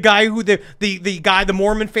 where the guy who the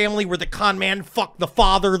Mormon family where the con man fucked the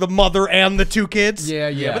father, the mother, and the two kids. Yeah,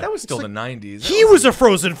 Yeah, but that was still the 90s. He was a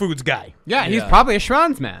frozen foods guy. Yeah, he's Yeah. probably a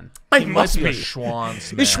Schwann's man. He Might must be a be.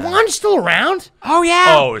 Schwann's man. Is Schwann still around? Oh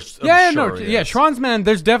yeah. Oh, I'm sure he yeah. is. Schwann's man.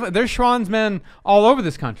 There's Schwann's men all over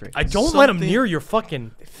this country. I don't let him Something- near your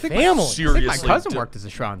fucking family. Seriously, my cousin d- worked as a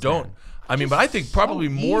Schwann's Don't. man. I mean, but I think probably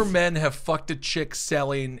more easy. men have fucked a chick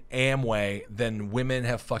selling Amway than women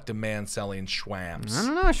have fucked a man selling Schwamms. I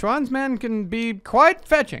don't know. Schwann's man can be quite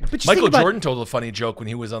fetching. But you Michael think about- Jordan told a funny joke when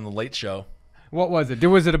he was on the Late Show. What was it?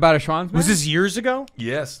 Was it about a Schwann's man? Was this years ago?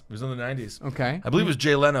 Yes, it was in the 90s. Okay. I believe it was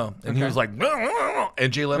Jay Leno, and he Okay. was like,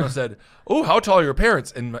 and Jay Leno said, "Oh, how tall are your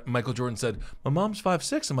parents?" And Michael Jordan said, "My mom's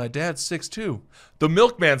 5'6" and my dad's 6'2". The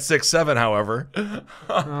milkman's 6'7", however.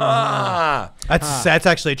 That's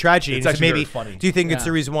actually a tragedy. It's And actually maybe. very funny. Do you think it's Yeah.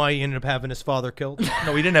 the reason why he ended up having his father killed?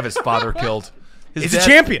 No, he didn't have his father killed. His He's a dad-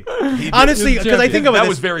 champion. did. Honestly, He's a because I think champion. of it That as-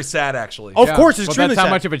 was very sad, actually. Of Yeah. course, it's well, extremely that's how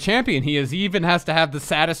sad. much of a champion he is. He even has to have the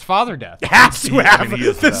saddest father death. has to have he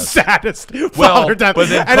is the the best. saddest Well, father death. but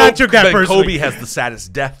then, And I took that then personally. Kobe has the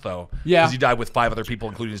saddest death, though. Yeah. Because he died with 5 other people,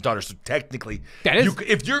 including his daughter. So technically, That is-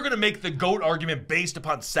 if you're going to make the GOAT argument based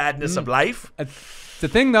upon sadness of life, The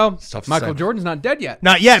thing though, tough to Michael say. Jordan's not dead yet.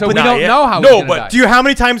 Not yet, so but we not don't yet. know how No, he's gonna but die. Do you know how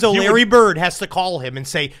many times would- Larry Bird has to call him and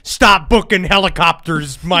say, "Stop booking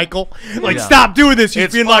helicopters, Michael"? Like, Yeah. stop doing this. He's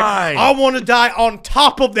It's being fine. like, "I want to die on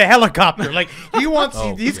top of the helicopter." Like he wants,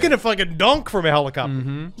 Oh, he's okay. gonna fucking dunk from a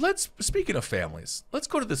helicopter. speaking of families, let's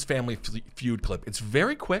go to this family feud clip. It's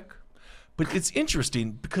very quick, but it's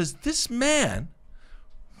interesting because this man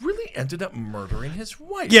really ended up murdering his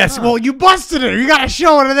wife. Yes, well, you busted it. You got to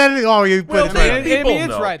show it, and then you Well, put they- it. people it's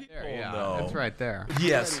know. right there. People Yeah, know. it's right there.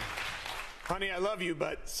 Yes. Honey, I love you,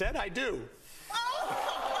 but said I do.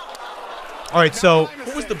 All right, so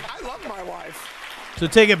What was the? I love my wife.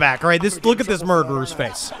 take it back. All right, look at this murderer's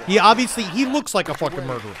face. He looks like a fucking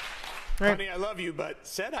murderer. Honey, I love you, but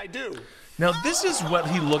said I do. Now this is what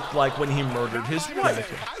he looked like when he murdered his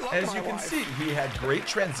wife. I love As my you can wife. see, he had great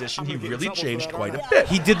transition. He gonna get in really trouble for changed that, quite a aren't bit.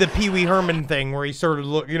 He did the Pee Wee Herman thing where he sort of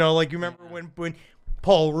looked, like you remember when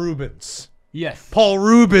Paul Rubens. Yes. Paul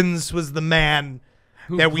Rubens was the man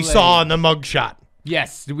Who that we played- saw in the mugshot.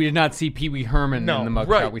 Yes, we did not see Pee Wee Herman No, in the mugshot.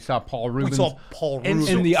 right. We saw Paul We Rubens saw Paul And- Rubens.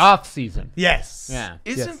 in the off season. Yes. Yeah.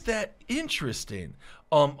 Isn't that interesting?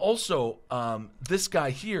 Also, this guy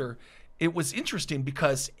here, it was interesting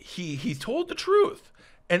because he told the truth.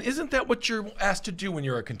 And isn't that what you're asked to do when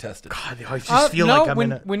you're a contestant? I just feel no, like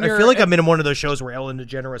when I you're feel like at- I'm in one of those shows where Ellen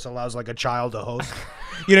DeGeneres allows like a child to host.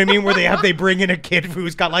 You know what I mean? Where they bring in a kid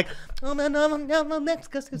who's got like, What's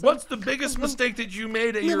the biggest mistake that you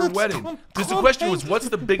made at Yeah, your let's wedding? calm- Because the calm question was, down. what's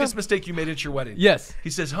the biggest mistake you made at your wedding? Yes. He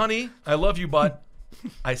says, honey, I love you, but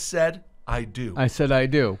I said I do. I said I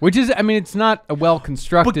do, which is, I mean, it's not a well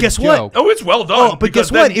constructed But guess what? joke. Oh, it's well done. Oh, but because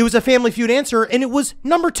guess what? then- It was a Family Feud answer, and it was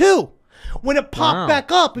number 2. When it popped Wow. back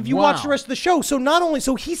up, if you watch Wow. the rest of the show, so not only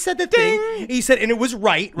he said the thing, he said, and it was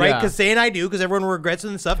right, Yeah. because saying I do, because everyone regrets it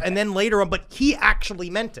and stuff, and then later on, but he actually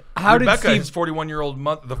meant it. How Rebecca, did his Steve? 41-year-old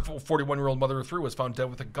the 41-year-old mother of 3 was found dead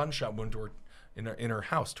with a gunshot wound to her in her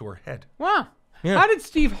house to her head. Wow. How did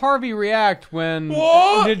Steve Harvey react when?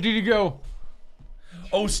 What? Did he go?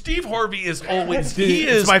 Oh, Steve Harvey is always He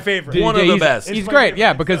is is my favorite. One Yeah, of the he's- best. He's great,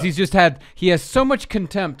 yeah, because he's just he has so much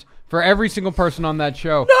contempt for every single person on that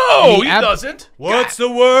show. No, And he doesn't. What's the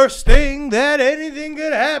worst thing that anything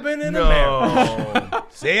could happen in America? No.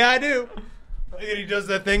 Say I do. And he does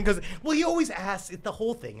that thing because, well, he always asks. The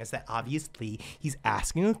whole thing is that obviously he's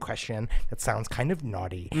asking a question that sounds kind of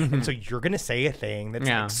naughty, and so you're gonna say a thing that's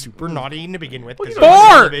Yeah. like super naughty to begin with. you Because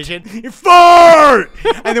know, you fart,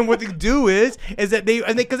 and then what they do is that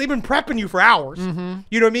because they've been prepping you for hours. You know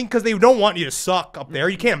what I mean? Because they don't want you to suck up there.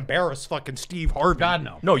 You can't embarrass fucking Steve Harvey. God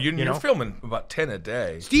no. No, you're know? filming about 10 a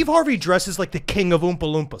day. Steve Harvey dresses like the king of Oompa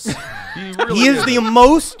Loompas. He really He is the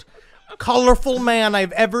most colorful man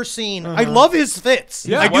I've ever seen. I love his fits.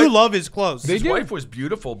 Yeah. I do love his clothes. They His do. wife was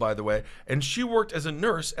beautiful, by the way, and she worked as a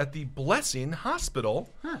nurse at the Blessing Hospital,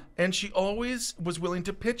 and she always was willing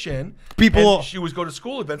to pitch in. People- and she would go to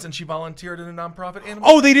school events, and she volunteered in a nonprofit animal.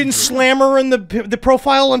 Oh, they didn't rescue group. slam her in the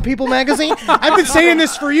profile on People magazine? I've been saying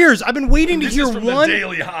this for years. I've been waiting to This hear is from one. the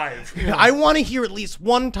Daily Hive. I want to hear at least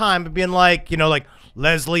one time of being like, like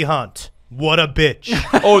Leslie Hunt. What a bitch.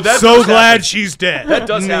 Oh, that so does glad happen. she's dead. That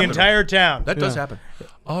does in the happen. entire town. That does happen.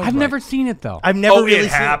 All I've right. never seen it though. I've never really it seen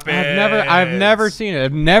happens. I've never seen it.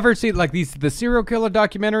 I've never seen like the serial killer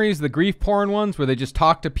documentaries, the grief porn ones where they just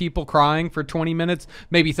talk to people crying for 20 minutes,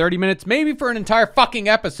 maybe 30 minutes, maybe for an entire fucking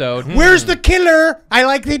episode. Where's the killer? I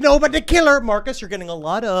like to know about the killer. Marcus, you're getting a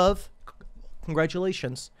lot of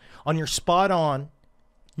congratulations on your spot on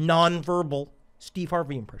nonverbal Steve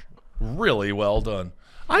Harvey impression. Really well done.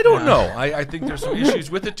 I don't know. I think there's some issues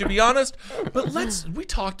with it, to be honest. But we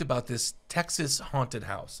talked about this Texas haunted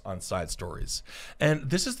house on Side Stories, and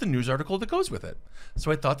this is the news article that goes with it. So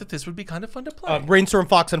I thought that this would be kind of fun to play. Rainstorm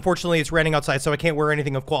Fox. Unfortunately, it's raining outside, so I can't wear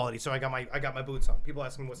anything of quality. So I got my boots on. People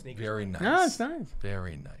ask me what sneakers. Very nice. Oh, it's nice.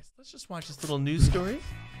 Very nice. Let's just watch this little news story.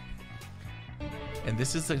 And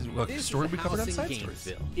this is a story we covered on Side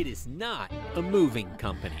Stories. It is not a moving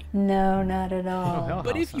company. No, not at all.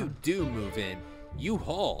 But if you do move in, you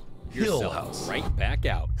haul Hill yourself House. right back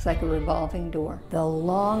out. It's like a revolving door. The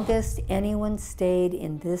longest anyone stayed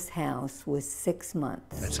in this house was 6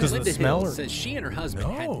 months. That's because of Linda the smell. Hill Or... says she and her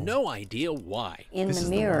husband had no idea why. In the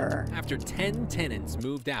mirror. After 10 tenants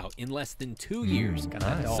moved out in less than 2 years,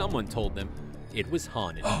 someone told them it was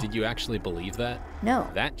haunted. Did you actually believe that? No.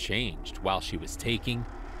 That changed while she was taking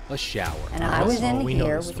a shower. And I was in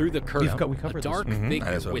here, with, Through the curtain, we covered a dark That is figure what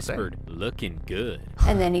I'm saying. whispered, "Looking good."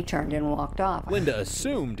 and then he turned and walked off. Linda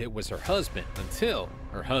assumed it was her husband until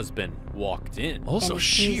her husband walked in. Also and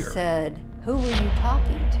she sheer. said, "Who were you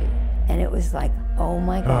talking to?" And it was like, oh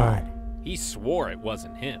my God, He swore it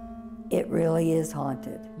wasn't him. it really is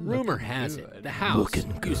haunted. Rumor has it, the house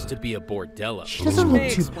used to be a bordello. She doesn't look May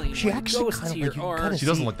too. explain She why actually ghosts kind of here like you are- kind of. She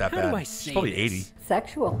doesn't look that How do bad. I She's say probably this? 80.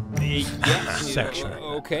 Sexual. Sexual.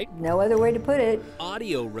 Okay. No other way to put it.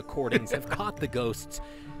 Audio recordings have caught the ghosts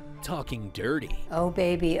talking dirty. Oh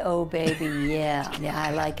baby, yeah. Yeah,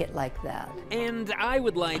 I like it like that. And I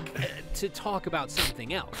would like to talk about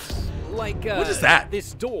something else. Like, What is that?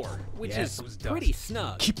 This door, which Yes, is it was dust. pretty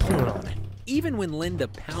snug. Keep pulling on it. Even when Linda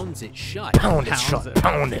pounds it shut. Pound it shut.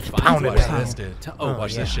 Pound it. Pound Watch it. this, dude. To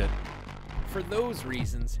Watch this shit. For those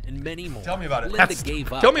reasons and many more, Tell me about it. Linda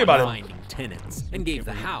gave up Tell me about on it. finding tenants and gave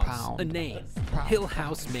the house a name, Hill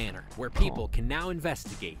House Manor, where people can now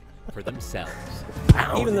investigate for themselves.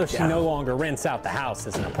 Even though she no longer rents out the house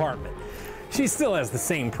as an apartment, she still has the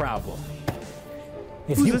same problem.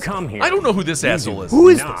 If you come here, I don't know who this asshole is. Who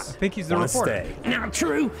is not this? I think he's the wanna reporter. stay. Not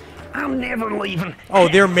true. I'm never leaving. Oh,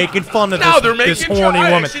 they're making fun of Now this, they're this making horny fun. I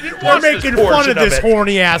woman. actually didn't They're watch this making fun portion of of this it.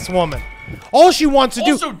 horny ass woman. All she wants to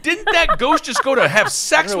do. Also, didn't that ghost just go to have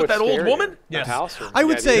sex with that old woman? Yes. House or I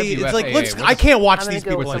would say it's like let's. WFAA, I can't watch I'm these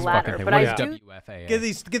gonna go people. with the anymore. latter, What but is I do.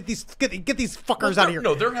 WFAA? Get these fuckers out of here.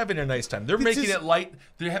 No, they're having a nice time. They're making is- it light.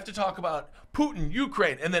 They have to talk about Putin,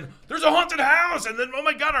 Ukraine, and then there's a haunted house, and then oh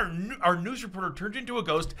my god, our news reporter turned into a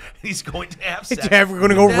ghost. And he's going to have sex. We're going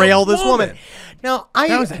to go with that rail this woman. Now,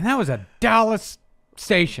 That was a Dallas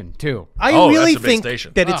station too. I Oh, really that's a big think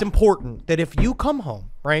station. that it's important that if you come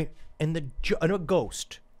home, right, and and a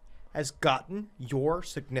ghost has gotten your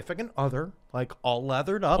significant other like all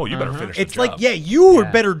leathered up. Oh, you better finish the It's like, job. yeah, you would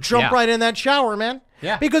Yeah. better jump Yeah. right in that shower, man.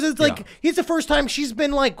 Yeah. Because it's like it's the first time she's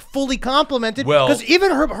been like fully complimented. Well- because even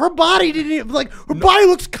her body didn't even, like her body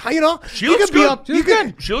looks She you looks could be good. up. She You looks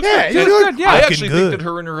could. good. She looks yeah, good. you're good, yeah. I Fucking actually good. think that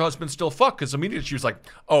her and her husband still fuck because immediately she was like,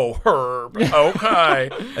 "Oh, Herb, okay,"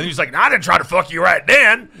 and he's like, "I didn't try to fuck you right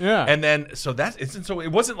then." Yeah. And then so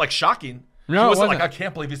it wasn't like shocking. No, she it wasn't like, wasn't. "I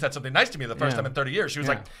can't believe he said something nice to me the first Yeah. time in 30 years." She was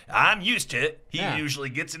Yeah. like, "I'm used to it. He Yeah. usually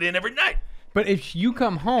gets it in every night." But if you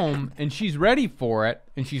come home and she's ready for it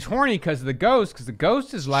and she's horny because of the ghost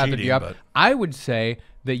has lathered Cheating, you up, but- I would say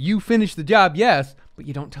that you finish the job, yes, but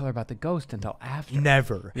you don't tell her about the ghost until after.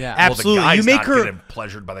 Never. Yeah. Absolutely. Well, the guy's you make not her. getting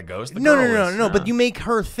pleasured by the ghost. The No, girl is. But you make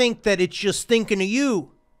her think that it's just thinking of you.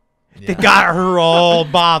 That got her all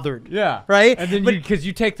bothered. Yeah. Right? And then But- because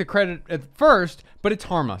you take the credit at first, but it's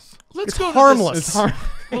harmless. Let's It's go. harmless. It's harm.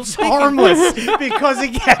 It's harmless because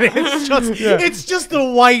again, it's just a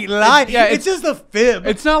white lie. It's just a fib.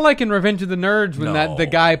 It's not like in Revenge of the Nerds when No. the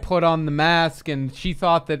guy put on the mask and she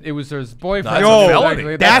thought that it was his boyfriend. That's a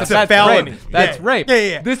felony. That's a felony. Rape. That's rape.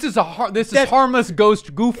 Yeah. This is harmless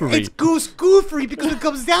ghost goofery. It's goose goofery because what it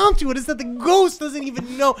comes down to it is that the ghost doesn't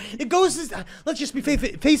even know. The ghost is, let's just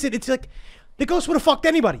face it, it's like the ghost would have fucked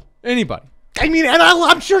anybody. Anybody. I mean, and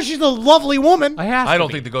I'm sure she's a lovely woman. I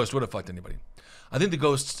don't think the ghost would have fucked anybody. I think the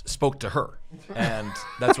ghost spoke to her, and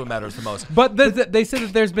that's what matters the most. But they said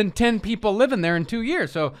that there's been 10 people living there in 2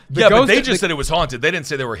 years. So but they just said it was haunted. They didn't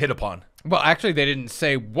say they were hit upon. Well, actually, they didn't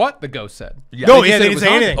say what the ghost said. Yeah, No, they yeah, said they it didn't was say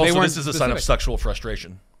haunted. anything. Also, They this is a sign of weren't sexual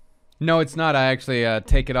frustration. No, it's not. I actually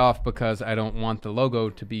take it off because I don't want the logo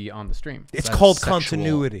to be on the stream. It's That's called sexual.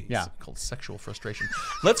 continuity. Yeah. It's called sexual frustration.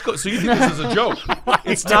 Let's go. So you think this is a joke?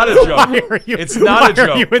 It's not a joke. It's not a joke.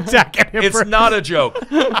 Why are you attacking him It's for- not a joke.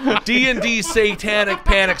 D&D Satanic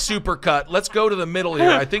Panic Supercut. Let's go to the middle here.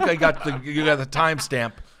 I think you got the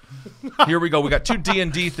timestamp. Here we go. We got two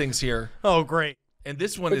D&D things here. Oh, great. And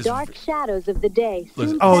this one The is dark shadows of the day Listen.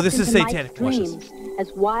 soon Oh, crept this is into Mike's satanic. Watch this. dreams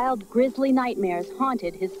as wild, grisly nightmares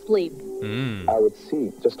haunted his sleep. I would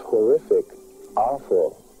see just horrific,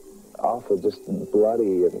 awful, just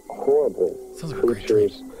bloody and horrible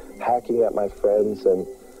creatures hacking at my friends, and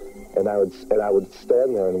I would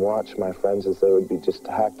stand there and watch my friends as they would be just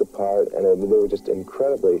hacked apart, and they were just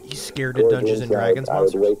incredibly. He's scared of Dungeons and Dragons I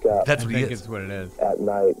would monsters? wake up. That's what he think is. it's what it is. At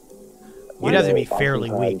night. He doesn't be fairly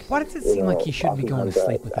weak. Why does it seem like he shouldn't be going to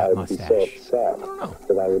sleep with that I would be so mustache? upset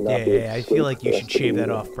that I would not be able Yeah, to I sleep feel like you the should rest of the shave that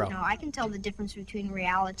evening. off, bro. No, I can tell the difference between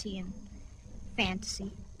reality and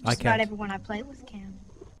fantasy. I Just about can't. everyone I play with can.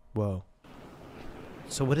 Whoa.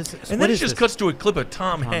 So what is this? And what then it is just this? cuts to a clip of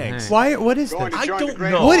Tom Hanks. Why? What is this? I don't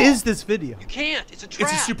know. What is this video? You can't. It's a trap.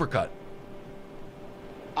 It's a supercut.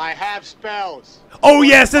 I have spells. Oh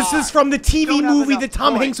yes, this is from the TV Don't have movie enough that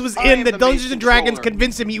Tom points. Hanks was I in. am That the Dungeons Mace and Dragons Controller.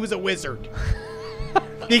 convinced him he was a wizard.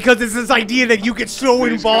 Because it's this idea that you get so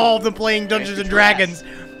involved in playing Dungeons and Dragons,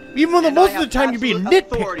 even though most of the time you're being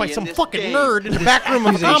nitpicked by some fucking nerd in the back room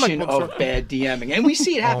of a comic book store. of bad DMing, and we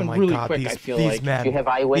see it happen Oh my really God, quick. these- I feel these like men. You have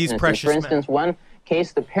These eyewitnesses. precious For instance, one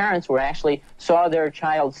case, the parents were actually saw their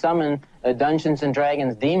child summon Dungeons and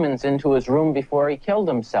Dragons demons into his room before he killed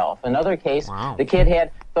himself. Another case, the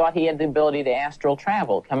kid thought he had the ability to astral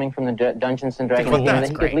travel, coming from the Dungeons and Dragons game, that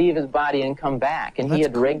he could leave his body and come back. And he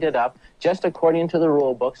had rigged it up just according to the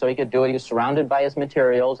rule book, so he could do it. He was surrounded by his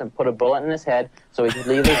materials and put a bullet in his head so he could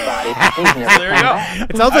leave his body. He's never There you come go. back.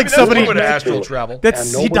 It sounds like somebody would astral travel.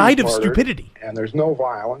 That's And he died of nobody's murdered, stupidity. and there's no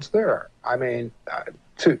violence there. I mean,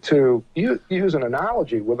 to use an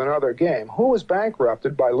analogy with another game, who is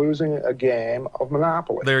bankrupted by losing a game of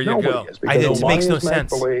Monopoly? There you Nobody go. is, because the makes money no is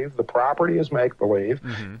sense. make-believe, the property is make-believe.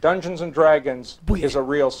 Dungeons and Dragons is a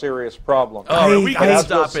real serious problem. Oh, we can As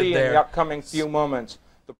stop we'll it see in there. the upcoming few moments.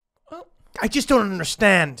 I just don't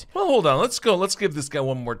understand. Well, hold on. Let's go. Let's give this guy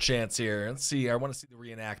one more chance here. Let's see. I want to see the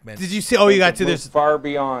reenactment. Did you see? Oh, you got to Move this. far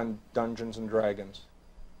beyond Dungeons and Dragons.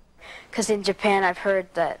 Because in Japan, I've heard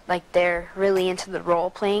that like they're really into the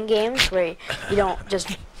role-playing games where you don't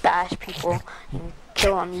just bash people and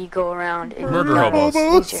kill them. You go around and Murder you hobos.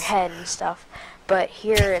 use your head and stuff. But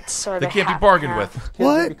here it's sort They of can't be half and bargained half. with. Kids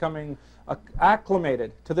are becoming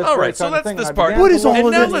acclimated to this All very right, so kind of that's thing. this I part. began What is all and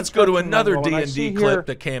of now this? let's go to another Manual, and I D&D see clip here-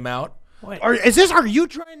 that came out. Are you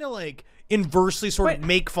trying to like inversely sort of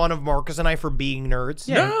make fun of Marcus and I for being nerds?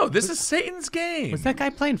 No, this is Satan's game. Was that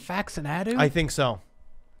guy playing Fax and Adu? I think so.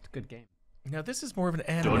 It's a good game. Now this is more of an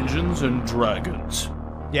anime. Dungeons and Dragons.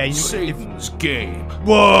 Yeah, Satan's game.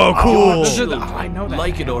 Whoa, cool. Children, I know that.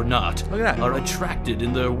 like it or not, Look at that. are attracted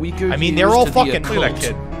in their weaker I mean, years they're all to fucking- the Look at occult. that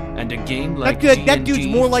kid. And a game like That dude's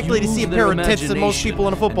D&D more likely to see a fuels pair of their tits than most imagination people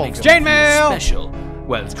in a football and makes field. them Chainmail! Special.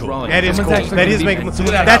 Well, it's cool. That is cool. Someone's That is actually making. gonna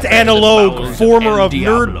be- That's analog former of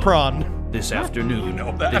Nerd Prawn. This afternoon,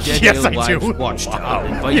 the Yes, Dead I Ale do. Wives Watchtower Wow.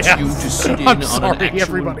 invites Yes. you to sit in I'm on sorry, an actual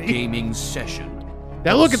everybody. gaming session.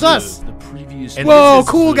 Now look, it's us. Observe The previous And Whoa, this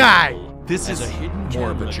is- cool guy. This as is a hidden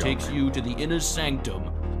more of a camera joke. takes you to the inner sanctum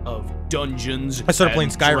of Dungeons I started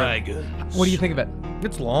playing and Skyrim. Dragons. What do you think of it?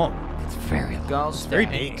 It's long. It's very long. Gallstadt, very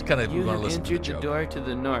big. It's kind of you want to have listen to the entered the joke. door to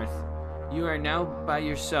the north. You are now by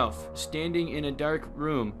yourself, standing in a dark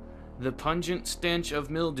room. The pungent stench of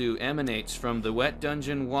mildew emanates from the wet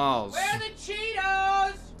dungeon walls. Where are the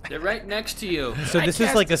Cheetos? They're right next to you. So this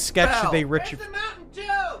is like a sketch they rich.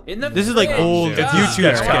 In the This is like fridge. old It's YouTube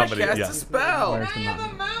sketch stuff. comedy. Cast Yeah. a spell. Where's the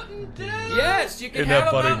mountain? Yes, you can Isn't have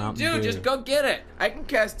that a funny? Mountain Dew. Just go get it. I can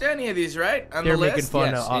cast any of these, right? On They're the making list?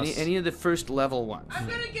 fun Yes, of us. any of the first level ones.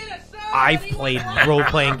 I've played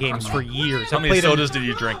role-playing games for years. How many sodas did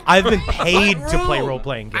you drink? I've been paid to play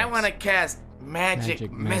role-playing games. I want to cast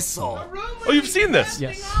Magic Missile. Oh, you've seen this?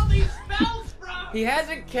 Yes. He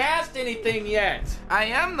hasn't cast anything yet. I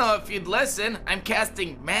am, though, if you'd listen. I'm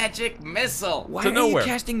casting Magic Missile. Why To are nowhere. you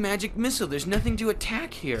casting Magic Missile? There's nothing to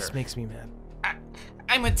attack here. This makes me mad.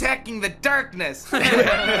 I'm attacking the darkness. What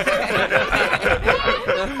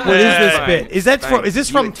is this bit? Is that from? Is this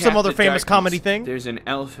You from attack some other the famous darkness. comedy thing? There's an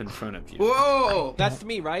elf in front of you. Whoa! That's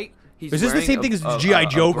me, right? He's Is this the wearing same thing as a G.I.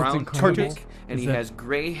 Joe brown cartoon? tunic, and Is he that- has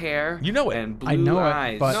gray hair. You know it. And blue I know it,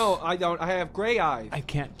 eyes. but- No, I don't. I have gray eyes. I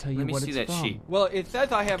can't tell you Let me what see it's that from. sheet. Well, it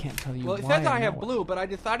says I have. can't tell you well, it why says I I have know it. blue, but I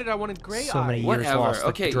decided I wanted gray So many eyes. years Whatever. lost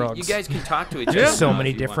Okay, with drugs. you guys can talk to each other. Yeah. So now many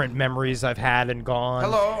if you different want. memories I've had and gone.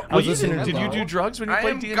 Hello? I was Well, listening. did you do drugs when you I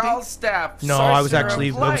played am D&D? Gallstaff. No, I was Sorcerer actually.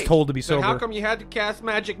 of I was Light. told to be Then how sober. come you had to cast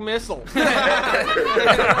Magic Missile? That's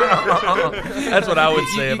what I would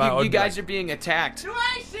say you, about you guys are being attacked. Do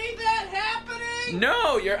I see that happening?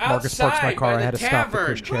 No, you're Marcus outside parks my car. by I had the to stop the tavern.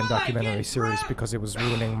 Chris Chan documentary series because it was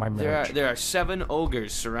ruining my marriage. There are 7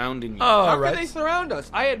 ogres surrounding you. Oh, How right. could they surround us?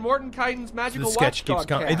 I had Mordenkainen's magical The sketch keeps watchdog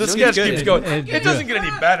going. cast. The No, sketch it's keeps good. going. It doesn't get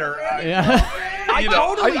any better. Yeah. I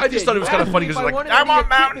totally I just thought it was kind of funny because like, I want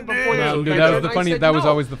Mountain Dew. Mountain Dew, that was the funny. That was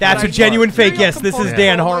always the. That's funny a genuine part. fake. Yes, this is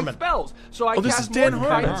Dan Harmon. Spells. So I Oh, this cast is Dan Mordenkainen's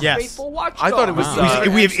Harmon. Yes. faithful watchdog. I thought it was.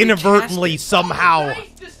 We have actually inadvertently cast it. somehow.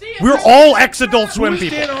 We're all ex-Adult Swim Who's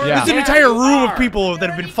people. Dan Harmon? There's an Yeah. entire room we of are. people that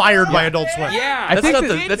have been fired by Adult Swim. Yeah. I That's think not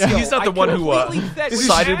that- the. That's, he's not the one who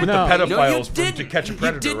sided with No. the No, you pedophiles from didn't. To Catch a You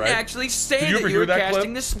Predator, didn't right? actually say Did you ever that you hear were that casting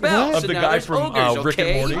clip? the spell. Of so the now guy there's from ogres, Rick and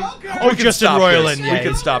okay? Morty. Oh, We can Justin stop Roiland, this. yeah, We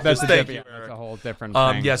can stop That's this. a Thank different- you. That's a whole different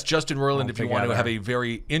thing. Yes, Justin Roiland, if you want to Altogether. have a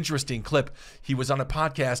very interesting clip, he was on a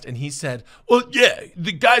podcast and he said, well, yeah,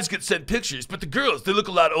 the guys get sent pictures, but the girls, they look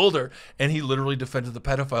a lot older. And he literally defended the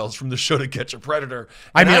pedophiles from the show To Catch a Predator.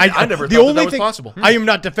 I And mean, I never the thought only that was thing, possible. I am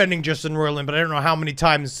not defending Justin Roiland, but I don't know how many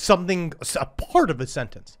times a part of a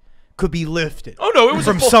sentence could be lifted. Oh, no, it was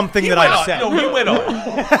from a full, something he that went I've on. said. No, he went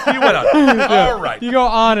on. He went on. All right. You go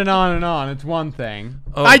on and on and on. It's one thing.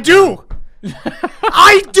 Oh, I do.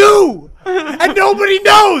 I do. And nobody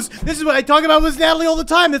knows. This is what I talk about with Natalie all the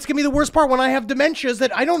time. That's going to be the worst part when I have dementia is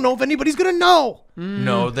that I don't know if anybody's going to know.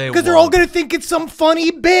 No, they Because they're all going to think it's some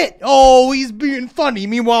funny bit. Oh, he's being funny.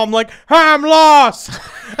 Meanwhile, I'm like, I'm lost.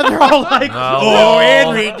 And they're all like, oh,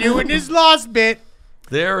 Henry doing his lost bit.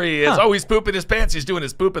 There he is. Huh. Oh, he's pooping his pants. He's doing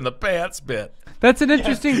his poop in the pants bit. That's an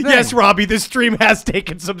interesting thing. Yes, Robbie, this stream has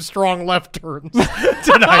taken some strong left turns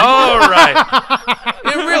tonight. All right.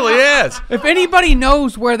 It really is. If anybody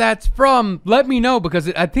knows where that's from, let me know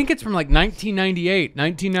because I think it's from like 1998,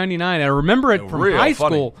 1999. I remember it from Real high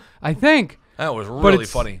funny. school, I think. That was But really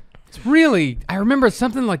it's- funny. It's really, I remember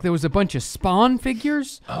something like there was a bunch of Spawn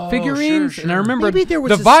figurines, and I remember Maybe there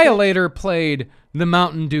was the a Violator played the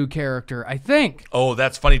Mountain Dew character, I think. Oh,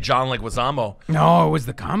 that's funny. John Leguizamo. No, it was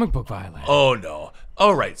the comic book Violator. Oh, no.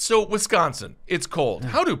 All right. So, Wisconsin, it's cold.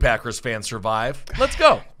 How do Packers fans survive? Let's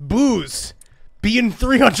go. Booze. Being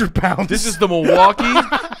 300 pounds. This is the Milwaukee.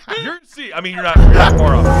 You're not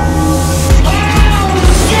far off.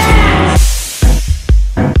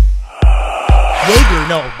 Jaeger,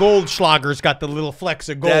 no, Goldschlager's got the little flecks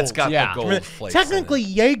of gold. That's got the gold flakes in it. Technically,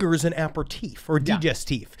 Jaeger's an aperitif or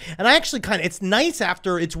digestif. And I actually it's nice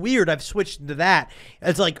after, it's weird, I've switched to that.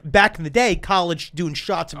 It's like back in the day, college doing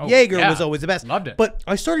shots of Jaeger was always the best. Loved it. But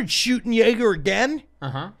I started shooting Jaeger again.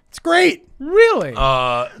 Uh-huh. It's great. Really?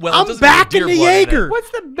 Well, it I'm doesn't back have into deer blood in it. Jaeger. What's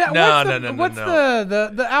the No, what's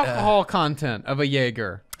the alcohol content of a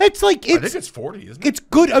Jaeger? It's like I think it's 40, isn't it? It's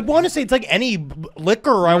good. I want to say it's like any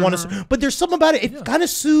liquor. I want to say, but there's something about it. It kind of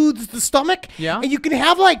soothes the stomach. Yeah. And you can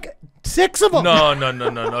have like 6 of them.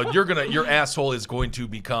 No. Your asshole is going to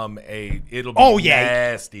become it'll be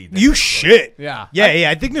nasty. You shit. Yeah. Yeah.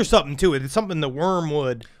 I think there's something to it. It's something the worm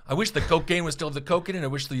would. I wish the cocaine would still have the cocaine, and I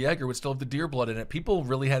wish the Jaeger would still have the deer blood in it. People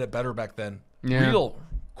really had it better back then. Yeah. Real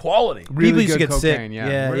quality. People Really used to good get sick. cocaine,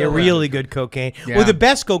 Really good cocaine. Yeah. Well, the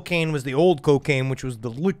best cocaine was the old cocaine, which was the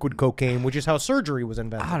liquid cocaine, which is how surgery was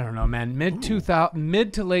invented. I don't know, man. Mid to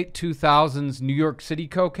late 2000s New York City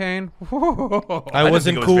cocaine. I wasn't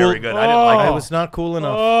think it was cool. very good. I didn't like I it. was not cool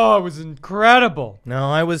enough. Oh, it was incredible.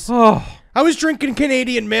 No, I was. Oh, I was drinking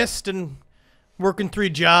Canadian Mist and working 3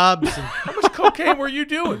 jobs. And How much cocaine were you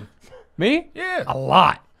doing? me? Yeah. A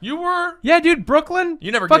lot. You were? Yeah, dude, Brooklyn.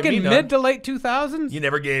 You never gave me fucking none. mid to late 2000s. You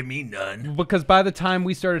never gave me none. Because by the time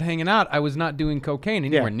we started hanging out, I was not doing cocaine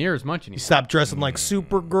anywhere Yeah. near as much anymore. You stopped dressing like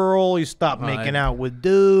Supergirl. You stopped making out with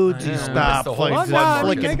dudes. You stopped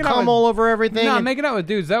flicking cum all over everything. No, and- making out with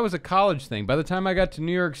dudes, that was a college thing. By the time I got to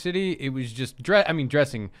New York City, it was just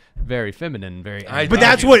dressing very feminine, very. But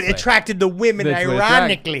that's what attracted the women, That's what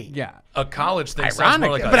ironically. Yeah. A college thing sounds more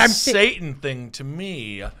like Ironically. a But I'm Satan thing to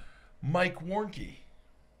me. Mike Warnke.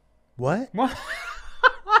 What? What?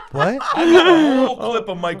 What? I have a whole clip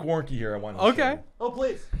of Mike Warnke here. I want to show you. Oh,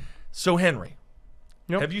 please. So Henry,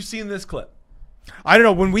 have you seen this clip? I don't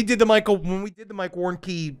know. When we did the Mike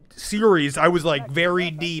Warnke series, I was like very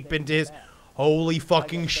deep into his. Holy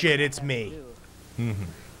fucking shit! It's me. Mm-hmm.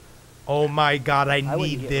 Oh my god! I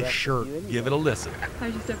need this shirt. Give it a listen. I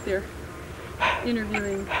was just up there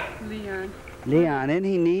interviewing Leon. Leon, isn't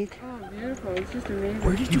he neat? Oh, beautiful. It's just amazing.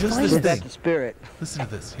 Where did you find That's this the spirit. Listen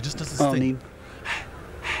to this. He just does this Oh, thing. neat.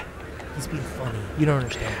 He's being funny. You don't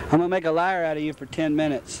understand. I'm gonna make a liar out of you for 10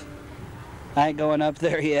 minutes. I ain't going up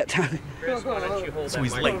there yet. So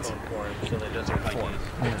he's late. Isn't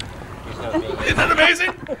that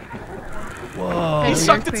amazing? Whoa. He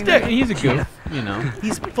sucked its dick. He's a goof, you know.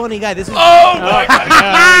 He's a funny guy. This is. Oh my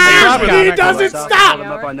god! He doesn't stop. Hold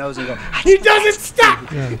him up my nose and go. He doesn't stop.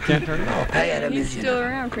 Can't turn it off. He's still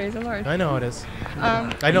around, praise the Lord. I know it is.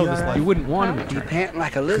 Um, I know this life. You wouldn't want him to. You pant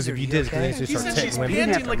like a Because lizard. if you did, okay? then he He starts said she's hitting women. You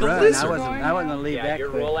didn't panting have like to a run. lizard. I wasn't gonna leave that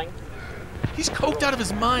quick. He's coked out of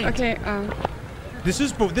his mind. Okay, This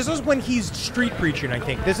is when he's street preaching. I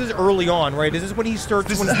think this is early on, right? This is when he starts.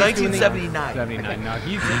 This when is he's doing the- 1979. 79. No,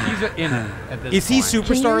 he's in it at this Is he point.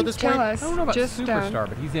 superstar can at you this tell point? us I don't know about just superstar,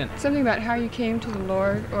 but he's in. something about how you came to the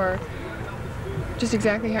Lord, or just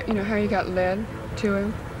exactly how you got led to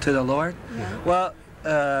Him? To the Lord? Yeah. Well,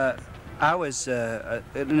 I was,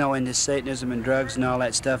 into Satanism and drugs and all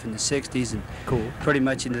that stuff in the 60s and pretty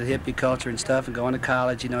much into the hippie culture and stuff and going to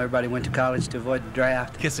college. You know, everybody went to college to avoid the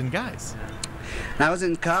draft. Kissing guys. And I was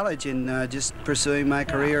in college and just pursuing my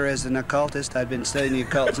career as an occultist. I'd been studying the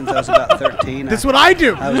occult since I was about 13. That's what I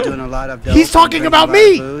do. I was doing a lot of dope. He's talking and about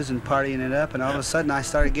drinking a me. lot of booze and partying it up, and all of a sudden I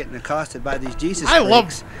started getting accosted by these Jesus I love.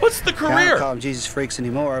 freaks. What's the I career? don't call them Jesus freaks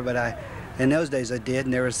anymore, but in those days I did,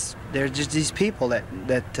 and there were just these people that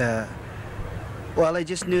they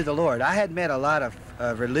just knew the Lord. I had met a lot of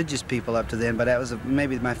religious people up to then, but that was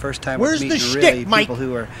maybe my first time Where's meeting the really shtick, Mike? people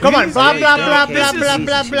who were. Come on, blah, really blah, blah, dedicated blah, to blah, Jesus,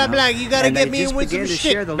 blah, you blah. know? You gotta And get they me just in with began some to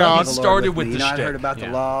shit, share the dog. love of the Lord Started with with me. the You know, I'd shtick. heard about the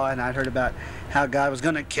Yeah. law, and I'd heard about how God was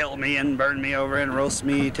going to kill me and burn me over and roast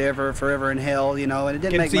me to forever in hell, you know, and it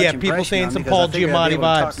didn't make much people impression saying on me some because Paul I figured I'd Giamatti be able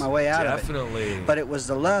to talk vibes. my way out of it. Definitely. But it was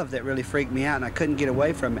the love that really freaked me out, and I couldn't get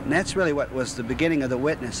away from it. And that's really what was the beginning of the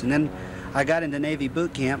witness. And then I got into Navy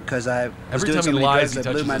boot camp because I was Every doing time so he many lies, drugs he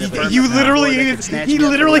that blew my touches his deferment. You Before literally, they could snatch he me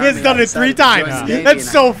up literally from has the done army, it I 3 decided to join times. the Navy, That's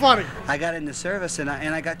and so funny. I got into service, and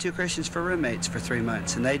I got 2 Christians for roommates for 3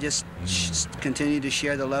 months, and they just continued to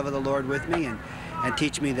share the love of the Lord with me and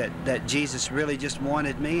teach me that Jesus really just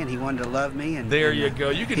wanted me and He wanted to love me. And There and, you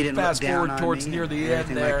go. You can He didn't look fast down forward on towards me near and the end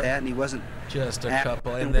everything there. like that, and He wasn't Just a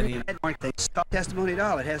couple, and and then he. It's not testimony at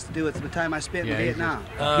all. It has to do with the time I spent in Vietnam.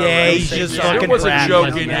 Yeah, he's just There fucking was a rapping. joke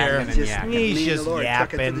in here. He's just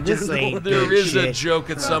yapping. This ain't There good is a shit.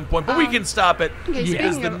 joke at some point, but we can stop it Okay, because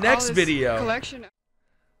speaking the of all next this video. collection.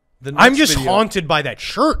 The I'm next just video- haunted by that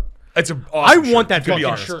shirt. It's a. I Awesome want shirt, that to be fucking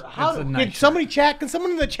honest. shirt. How, It's a nice can somebody chat? Can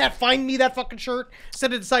someone in the chat find me that fucking shirt?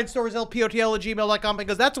 Send it to sidestorieslpotl@gmail.com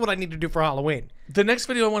because that's what I need to do for Halloween. The next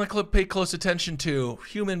video I want to pay close attention to: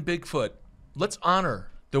 human Bigfoot. Let's honor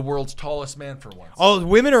the world's tallest man for once. Oh, the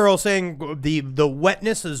women are all saying the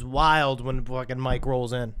wetness is wild when fucking Mike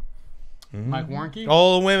rolls in. Mike Warnke?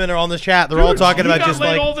 All the women are on the chat. They're all talking he about got just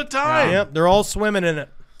laid like all the time. Yep, they're all swimming in it.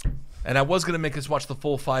 And I was going to make us watch the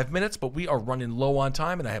full 5 minutes, but we are running low on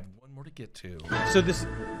time, and I have one more to get to. So this,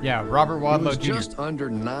 yeah, Robert He Wadlow was Jr. just under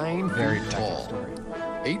 9 Very feet technical tall, story.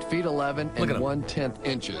 8 feet 11 Look and at him. 1/10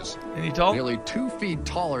 inches. Isn't he tall? Nearly 2 feet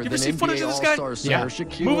taller You than ever see footage NBA of this guy? All-Star Yeah. center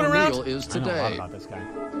Shaquille Moving around? O'Neal is I know a lot today. about this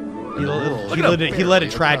guy. he led a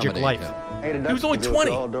tragic life. He was only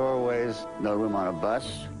 20. All doorways, no room on a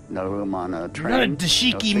bus, no room on a train. Not a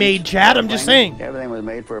dashiki made chat. I'm just saying. Everything was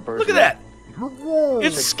made for a person. Look at that.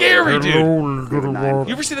 It's scary, dude. Hello.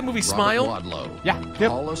 You ever see that movie Robert Smile? Wadlow, Yeah.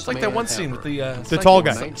 tallest It's like man that one scene with ever. the tall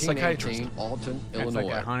guy. psychiatrist. 1918, Alton, It's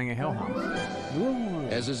Illinois. like a Haunting a Hill House.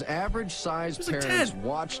 As his average-sized He was like parents 10.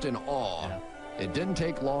 watched in awe, it didn't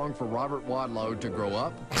take long for Robert Wadlow to grow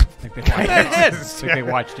up. It's like they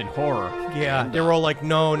watched in horror. Yeah, they were all like,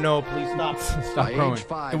 no, please stop. Stop By growing. age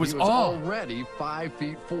 5, It was he was awe. already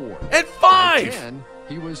 5'4". At By 5! 10,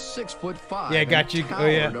 He was 6'5". Yeah, got you. And Oh,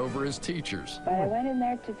 yeah. towered over his teachers. But I went in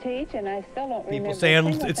there to teach, and I still don't remember. People say a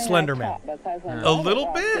single it's thing Slender I Man. taught because when A Mother little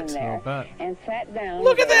walked bit. in there and sat down.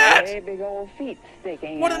 Look at with that. their Big old feet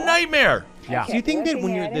sticking What a out. nightmare. Yeah. Do you think that when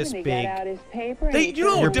Looking you're at him, this and he big, got out his paper and They, he you know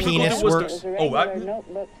took how Your difficult penis it was works? to. a Oh, regular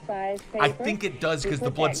notebook-sized I paper. think it does He because the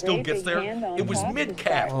put blood that still great gets big there. hand on It was top of his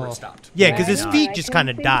mid-calf where back. it stopped. yeah, because his Right. feet I just couldn't kind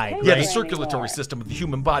of see died. the Yeah, paper the circulatory anymore. system of the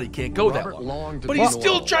human body can't go that Robert long. longed to But be he's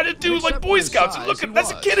still normal. trying to do like Except Boy for his Scouts. size, Look, he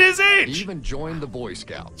that's a was. kid his He age. even joined the Boy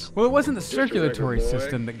Scouts. Well, it wasn't the circulatory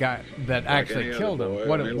system that actually killed him.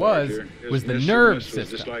 What it was the nerve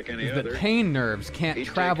system. Is that pain nerves can't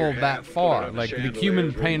travel that far. Like the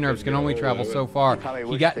human pain nerves can only travel so far.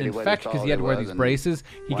 He got an infection because he had to wear these braces.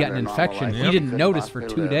 He got an infection. He didn't notice for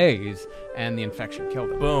 2 days, and the infection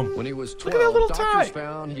killed him. Boom. When he was 12, Look at that little doctors tie.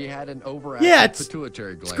 found he had an overactive Yeah, it's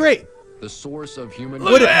pituitary gland. great. The source of human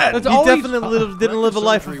Look at that. That's He always definitely didn't live a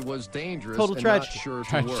life surgery of was dangerous total and tragedy. not sure to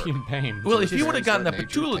Tragedy work. and pain. Well, if you would have gotten that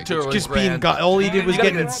pituitary just being gland, got. All he did was you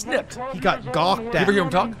gotta getting get snipped. He got gawked You at. ever hear him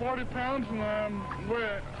talk? 40 pounds and I'm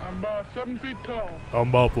about 7 feet tall. I'm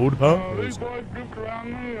about 40 These boys grouped around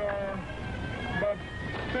me are about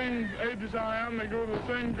the same age as I am. They go to the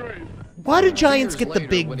same grade. Why do giants get the Later,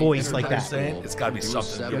 big when he voice entered like high that? school, It's gotta be he was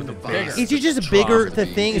something to do with the 75. bass. Is it just a bigger the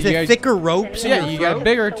thing? Is it thicker ropes? Yeah, you got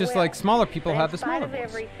bigger, just like smaller people have the smaller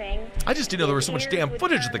voice. I just didn't know there was so much damn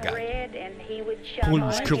footage of the guy.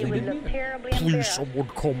 Please kill me. Please, someone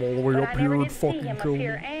come all the way up here and fucking kill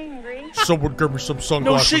me. Someone give me some No,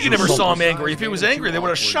 sunglasses. Shiga never saw him angry. If he was angry, they would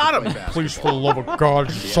have shot him. Please, for the love of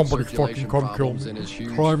God, somebody fucking come kill me.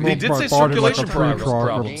 They did say circulation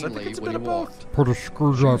problems. I think it's a bit of both. Put a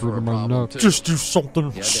screwdriver in my neck. Just do something to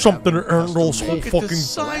end this whole Look at fucking the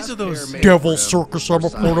size of those. devil circus I'm a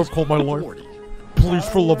part of called my life. Please,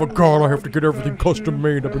 for the love of God, I have to get everything custom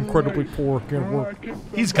made. I'm incredibly poor. I can't work.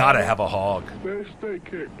 He's got to have a hog. They stay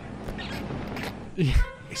kicked.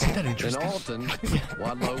 Isn't that In interesting? Alton,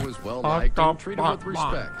 Wadlow was well liked and treated with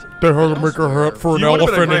respect. They had to make a hat for an You would've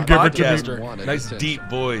been a elephant great and give it to me. podcaster. Nice deep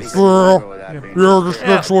voice. Yeah, this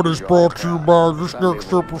next one is brought to you by, this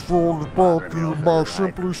next episode is brought to you by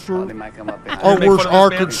Simply Safe. I make wish fun I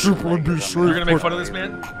of this could man? simply be safe. You're gonna make but- fun of this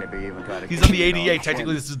man? He's on the ADA.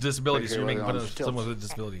 Technically, this is a disability, so you're making fun of someone with a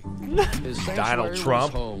disability. His Donald sanctuary was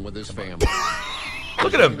Trump. home with his family.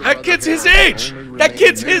 Look at him. That kid's his age. That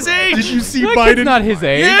kid's his age. Did you see That Biden? kid's not his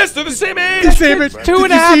age. Yes, they're the same age. The same age. Two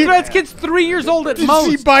and a half. That kid's 3 years old at Did most.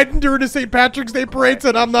 you see Biden during the St. Patrick's Day parade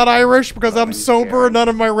said, I'm not Irish because I'm sober and none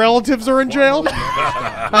of my relatives are in jail?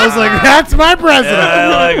 I was like, that's my president. Yeah,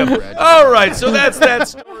 I like him. All right, so that's that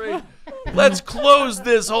story. Let's close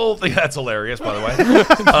this whole thing. That's hilarious, by the way.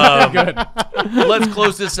 Let's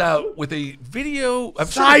close this out with a video.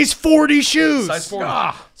 Size 40 shoes. Size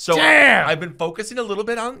 40. So damn. I've been focusing a little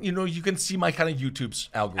bit on, you can see my kind of YouTube's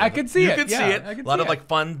algorithm. I can see you it. can Yeah, see it. I can A lot see of it. like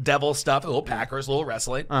fun devil stuff, a little Packers, a little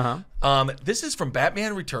wrestling. This is from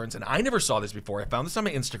Batman Returns, and I never saw this before. I found this on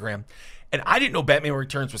my Instagram, and I didn't know Batman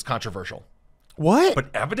Returns was controversial. What? But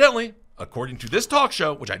evidently, according to this talk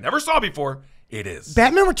show, which I never saw before, it is.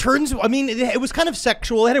 Batman Returns, I mean, it was kind of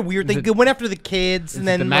sexual. It had a weird thing. It went after the kids, and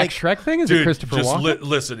then the Max Shrek thing? Is it Dude, Christopher just Walken?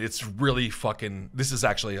 listen, it's really fucking. This is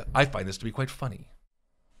actually, I find this to be quite funny.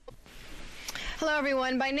 Hello,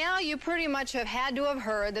 everyone. By now, you pretty much have had to have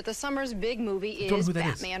heard that the summer's big movie is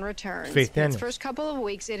Batman Returns. Faith In Daniels. its first couple of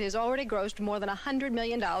weeks, it has already grossed more than $100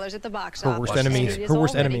 million at the box Her office. worst and enemy- it is her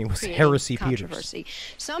worst already enemy was creating Heresy Peters. controversy.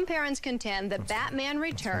 Some parents contend that Batman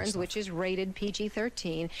Returns, which is rated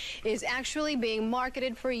PG-13, is actually being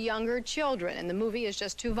marketed for younger children, and the movie is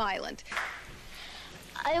just too violent.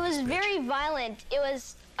 It was very violent. It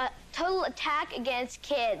was a total attack against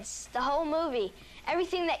kids. The whole movie.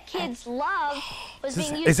 Everything that kids love was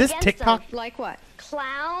being used is this against TikTok? them. Like what?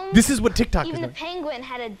 Clowns. This is what TikTok Even is the doing. penguin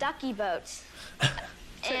had a ducky boat.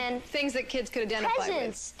 And things that kids could identify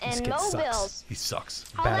presents with. and mobiles. He sucks.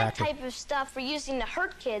 All Bad that actor. type of stuff we're using to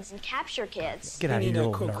hurt kids and capture kids. Get out of We here, need you a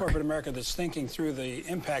little cool narc. corporate America that's thinking through the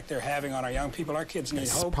impact they're having on our young people. Our kids need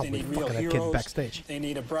This is hope. They probably need real fucking that kid heroes. backstage. They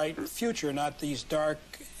need a bright future, not these dark.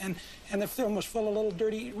 And the film was full of little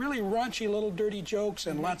dirty, really raunchy little dirty jokes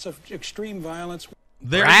and lots of extreme violence.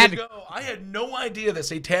 There you go. I had no idea that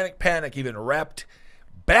Satanic Panic even repped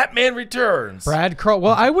Batman Returns. Brad Crow.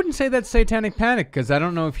 Well, I wouldn't say that's Satanic Panic because I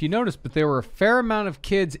don't know if you noticed, but there were a fair amount of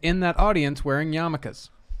kids in that audience wearing yarmulkes.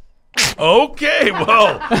 Okay,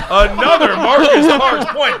 well, another Marcus Hard's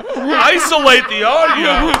point. Isolate the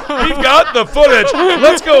audio. We've got the footage.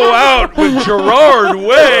 Let's go out with Gerard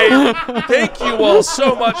Way. Thank you all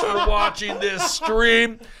so much for watching this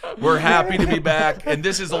stream. We're happy to be back, and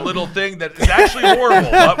this is a little thing that is actually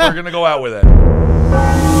horrible, but we're going to go out with it.